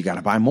 You got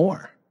to buy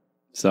more.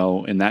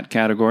 So in that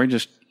category,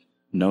 just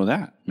know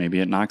that.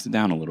 Maybe it knocks it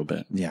down a little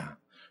bit. Yeah.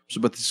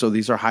 So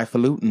these are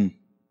highfalutin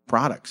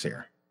products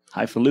here.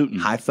 Highfalutin.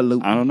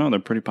 Highfalutin. I don't know. They're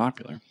pretty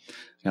popular.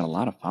 Got a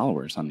lot of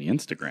followers on the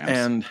Instagrams.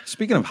 And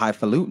speaking of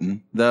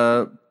highfalutin,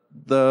 the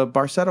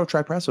Barsetto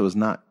Tripresso is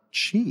not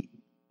cheap.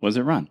 What does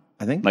it run?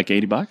 I think like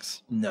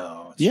 $80?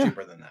 No, it's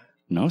cheaper than that.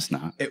 No, it's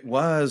not. It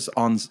was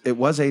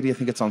 80. I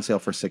think it's on sale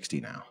for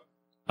 60 now.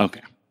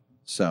 Okay.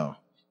 So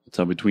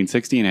between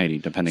 60 and 80,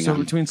 depending on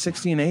between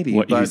 60 and 80.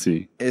 What you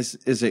see.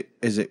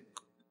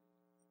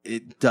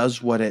 It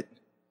does what it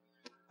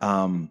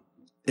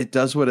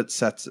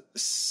sets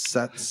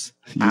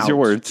Use your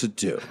words. to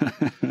do.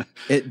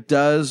 It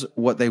does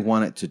what they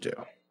want it to do.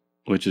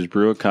 Which is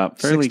brew a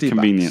cup fairly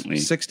conveniently.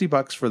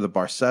 $60 for the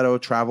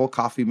Barsetto travel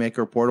coffee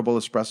maker, portable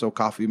espresso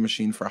coffee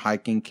machine for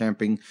hiking,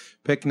 camping,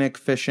 picnic,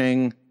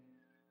 fishing.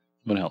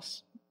 What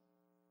else?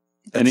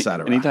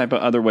 Etc. Any type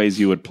of other ways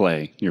you would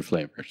play your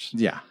flavors.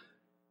 Yeah.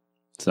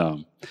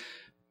 So,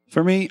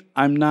 for me,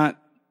 I'm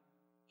not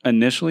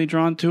initially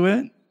drawn to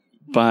it,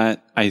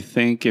 but I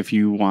think if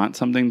you want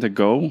something to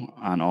go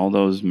on all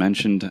those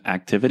mentioned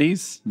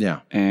activities,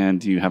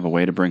 and you have a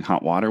way to bring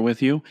hot water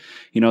with you,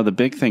 the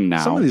big thing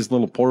now. Some of these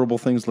little portable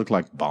things look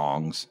like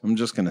bongs. I'm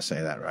just going to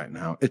say that right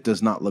now. It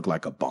does not look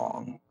like a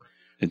bong.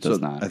 It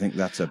does not. I think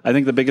I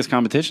think the biggest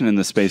competition in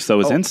this space, though,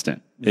 is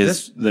instant.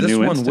 This new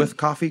one instant. with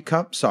coffee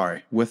cup,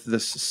 with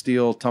this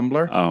steel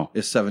tumbler,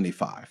 is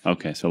 $75.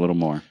 Okay, so a little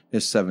more.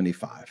 Is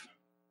 $75.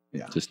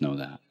 Yeah. Just know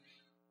that.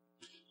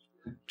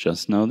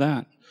 Just know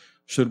that.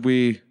 Should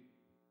we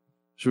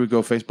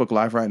go Facebook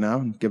Live right now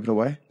and give it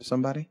away to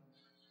somebody?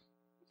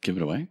 Give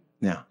it away?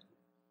 Yeah.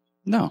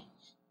 No.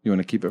 You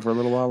want to keep it for a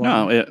little while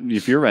longer? No,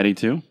 if you're ready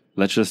to,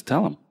 let's just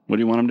tell them. What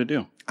do you want them to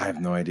do? I have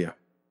no idea.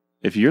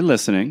 If you're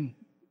listening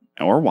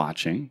or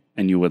watching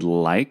and you would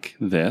like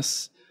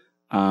this,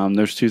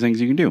 there's 2 things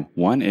you can do.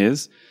 One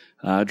is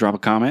drop a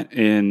comment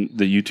in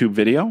the YouTube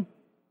video.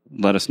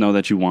 Let us know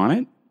that you want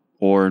it,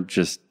 or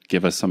just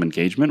give us some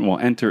engagement. We'll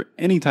enter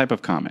any type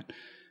of comment,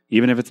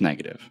 even if it's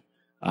negative.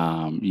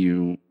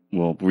 You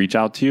will reach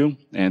out to you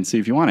and see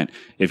if you want it.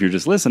 If you're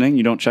just listening,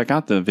 you don't check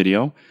out the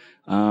video,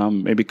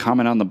 maybe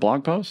comment on the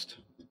blog post.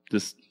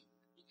 Just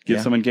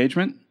give some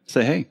engagement.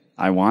 Say, hey,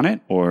 I want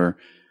it, or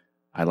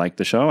I like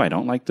the show. I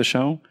don't like the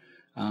show.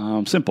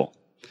 Simple.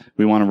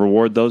 We want to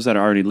reward those that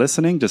are already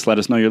listening. Just let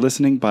us know you're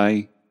listening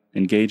by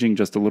engaging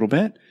just a little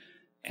bit,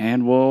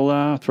 and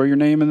we'll throw your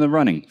name in the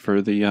running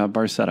for the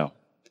Barsetto.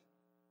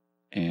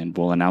 And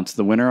we'll announce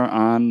the winner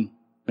on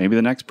maybe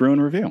the next Brew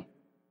and Review.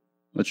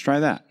 Let's try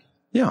that.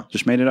 Yeah.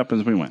 Just made it up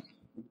as we went.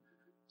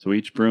 So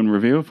each Brew and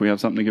Review, if we have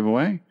something to give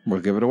away,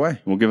 We'll give it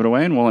away. we'll give it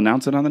away, and we'll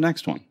announce it on the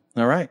next one.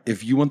 All right.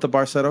 If you want the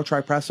Barsetto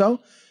Tripresso,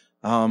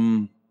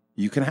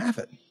 you can have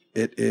it.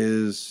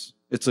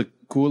 It's a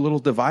cool little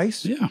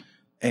device. Yeah,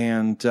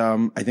 And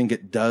I think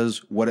it does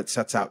what it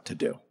sets out to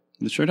do.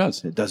 it sure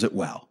does. It does it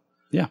well.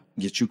 Yeah.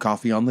 Get you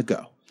coffee on the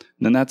go.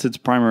 And then that's its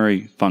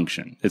primary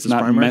function. It's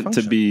not primary meant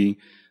function. to be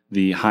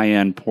the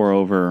high-end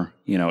pour-over,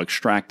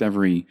 extract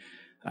every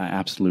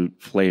absolute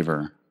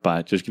flavor,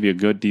 but just give you a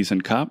good,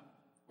 decent cup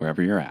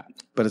wherever you're at.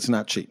 But it's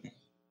not cheap.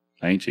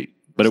 I ain't cheap.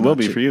 But it will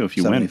be for you if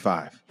you win.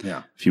 75.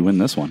 Yeah. If you win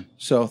this one.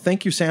 So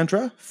thank you,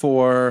 Sandra,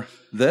 for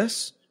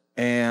this.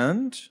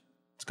 And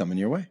it's coming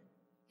your way.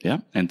 Yeah.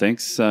 And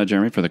thanks,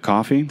 Jeremy, for the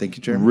coffee. Thank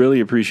you, Jeremy. Really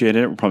appreciate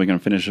it. We're probably going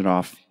to finish it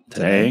off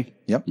today.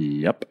 Yep.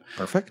 Yep.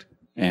 Perfect.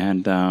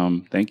 And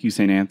thank you,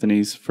 St.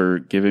 Anthony's, for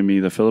giving me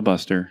the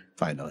filibuster.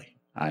 Finally.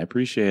 I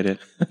appreciate it.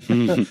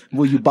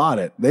 Well, you bought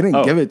it. They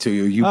didn't give it to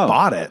you. You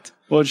bought it.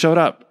 Well, it showed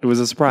up. It was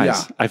a surprise.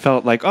 Yeah. I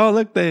felt like, oh,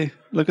 look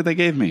what they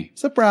gave me.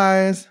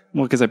 Surprise.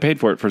 Well, because I paid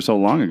for it for so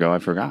long ago, I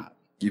forgot.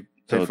 You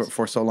paid So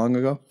for so long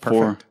ago?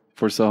 For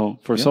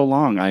Perfect. so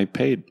long, I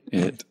paid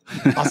it.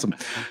 Awesome.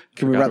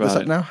 Can we Forgot wrap this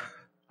about up it. now?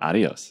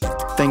 Adios.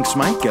 Thanks,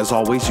 Mike. As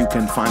always, you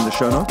can find the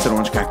show notes at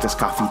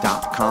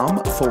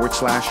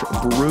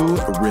orangecactuscoffee.com/brew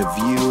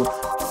review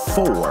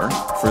 4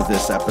 for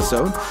this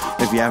episode.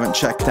 If you haven't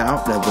checked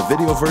out the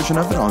video version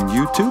of it on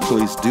YouTube,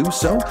 please do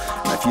so.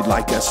 If you'd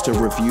like us to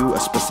review a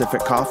specific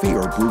coffee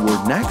or brew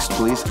word next,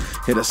 please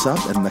hit us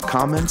up in the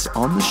comments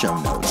on the show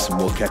notes. And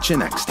we'll catch you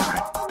next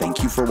time.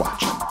 Thank you for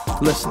watching,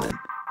 listening,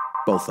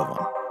 both of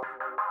them.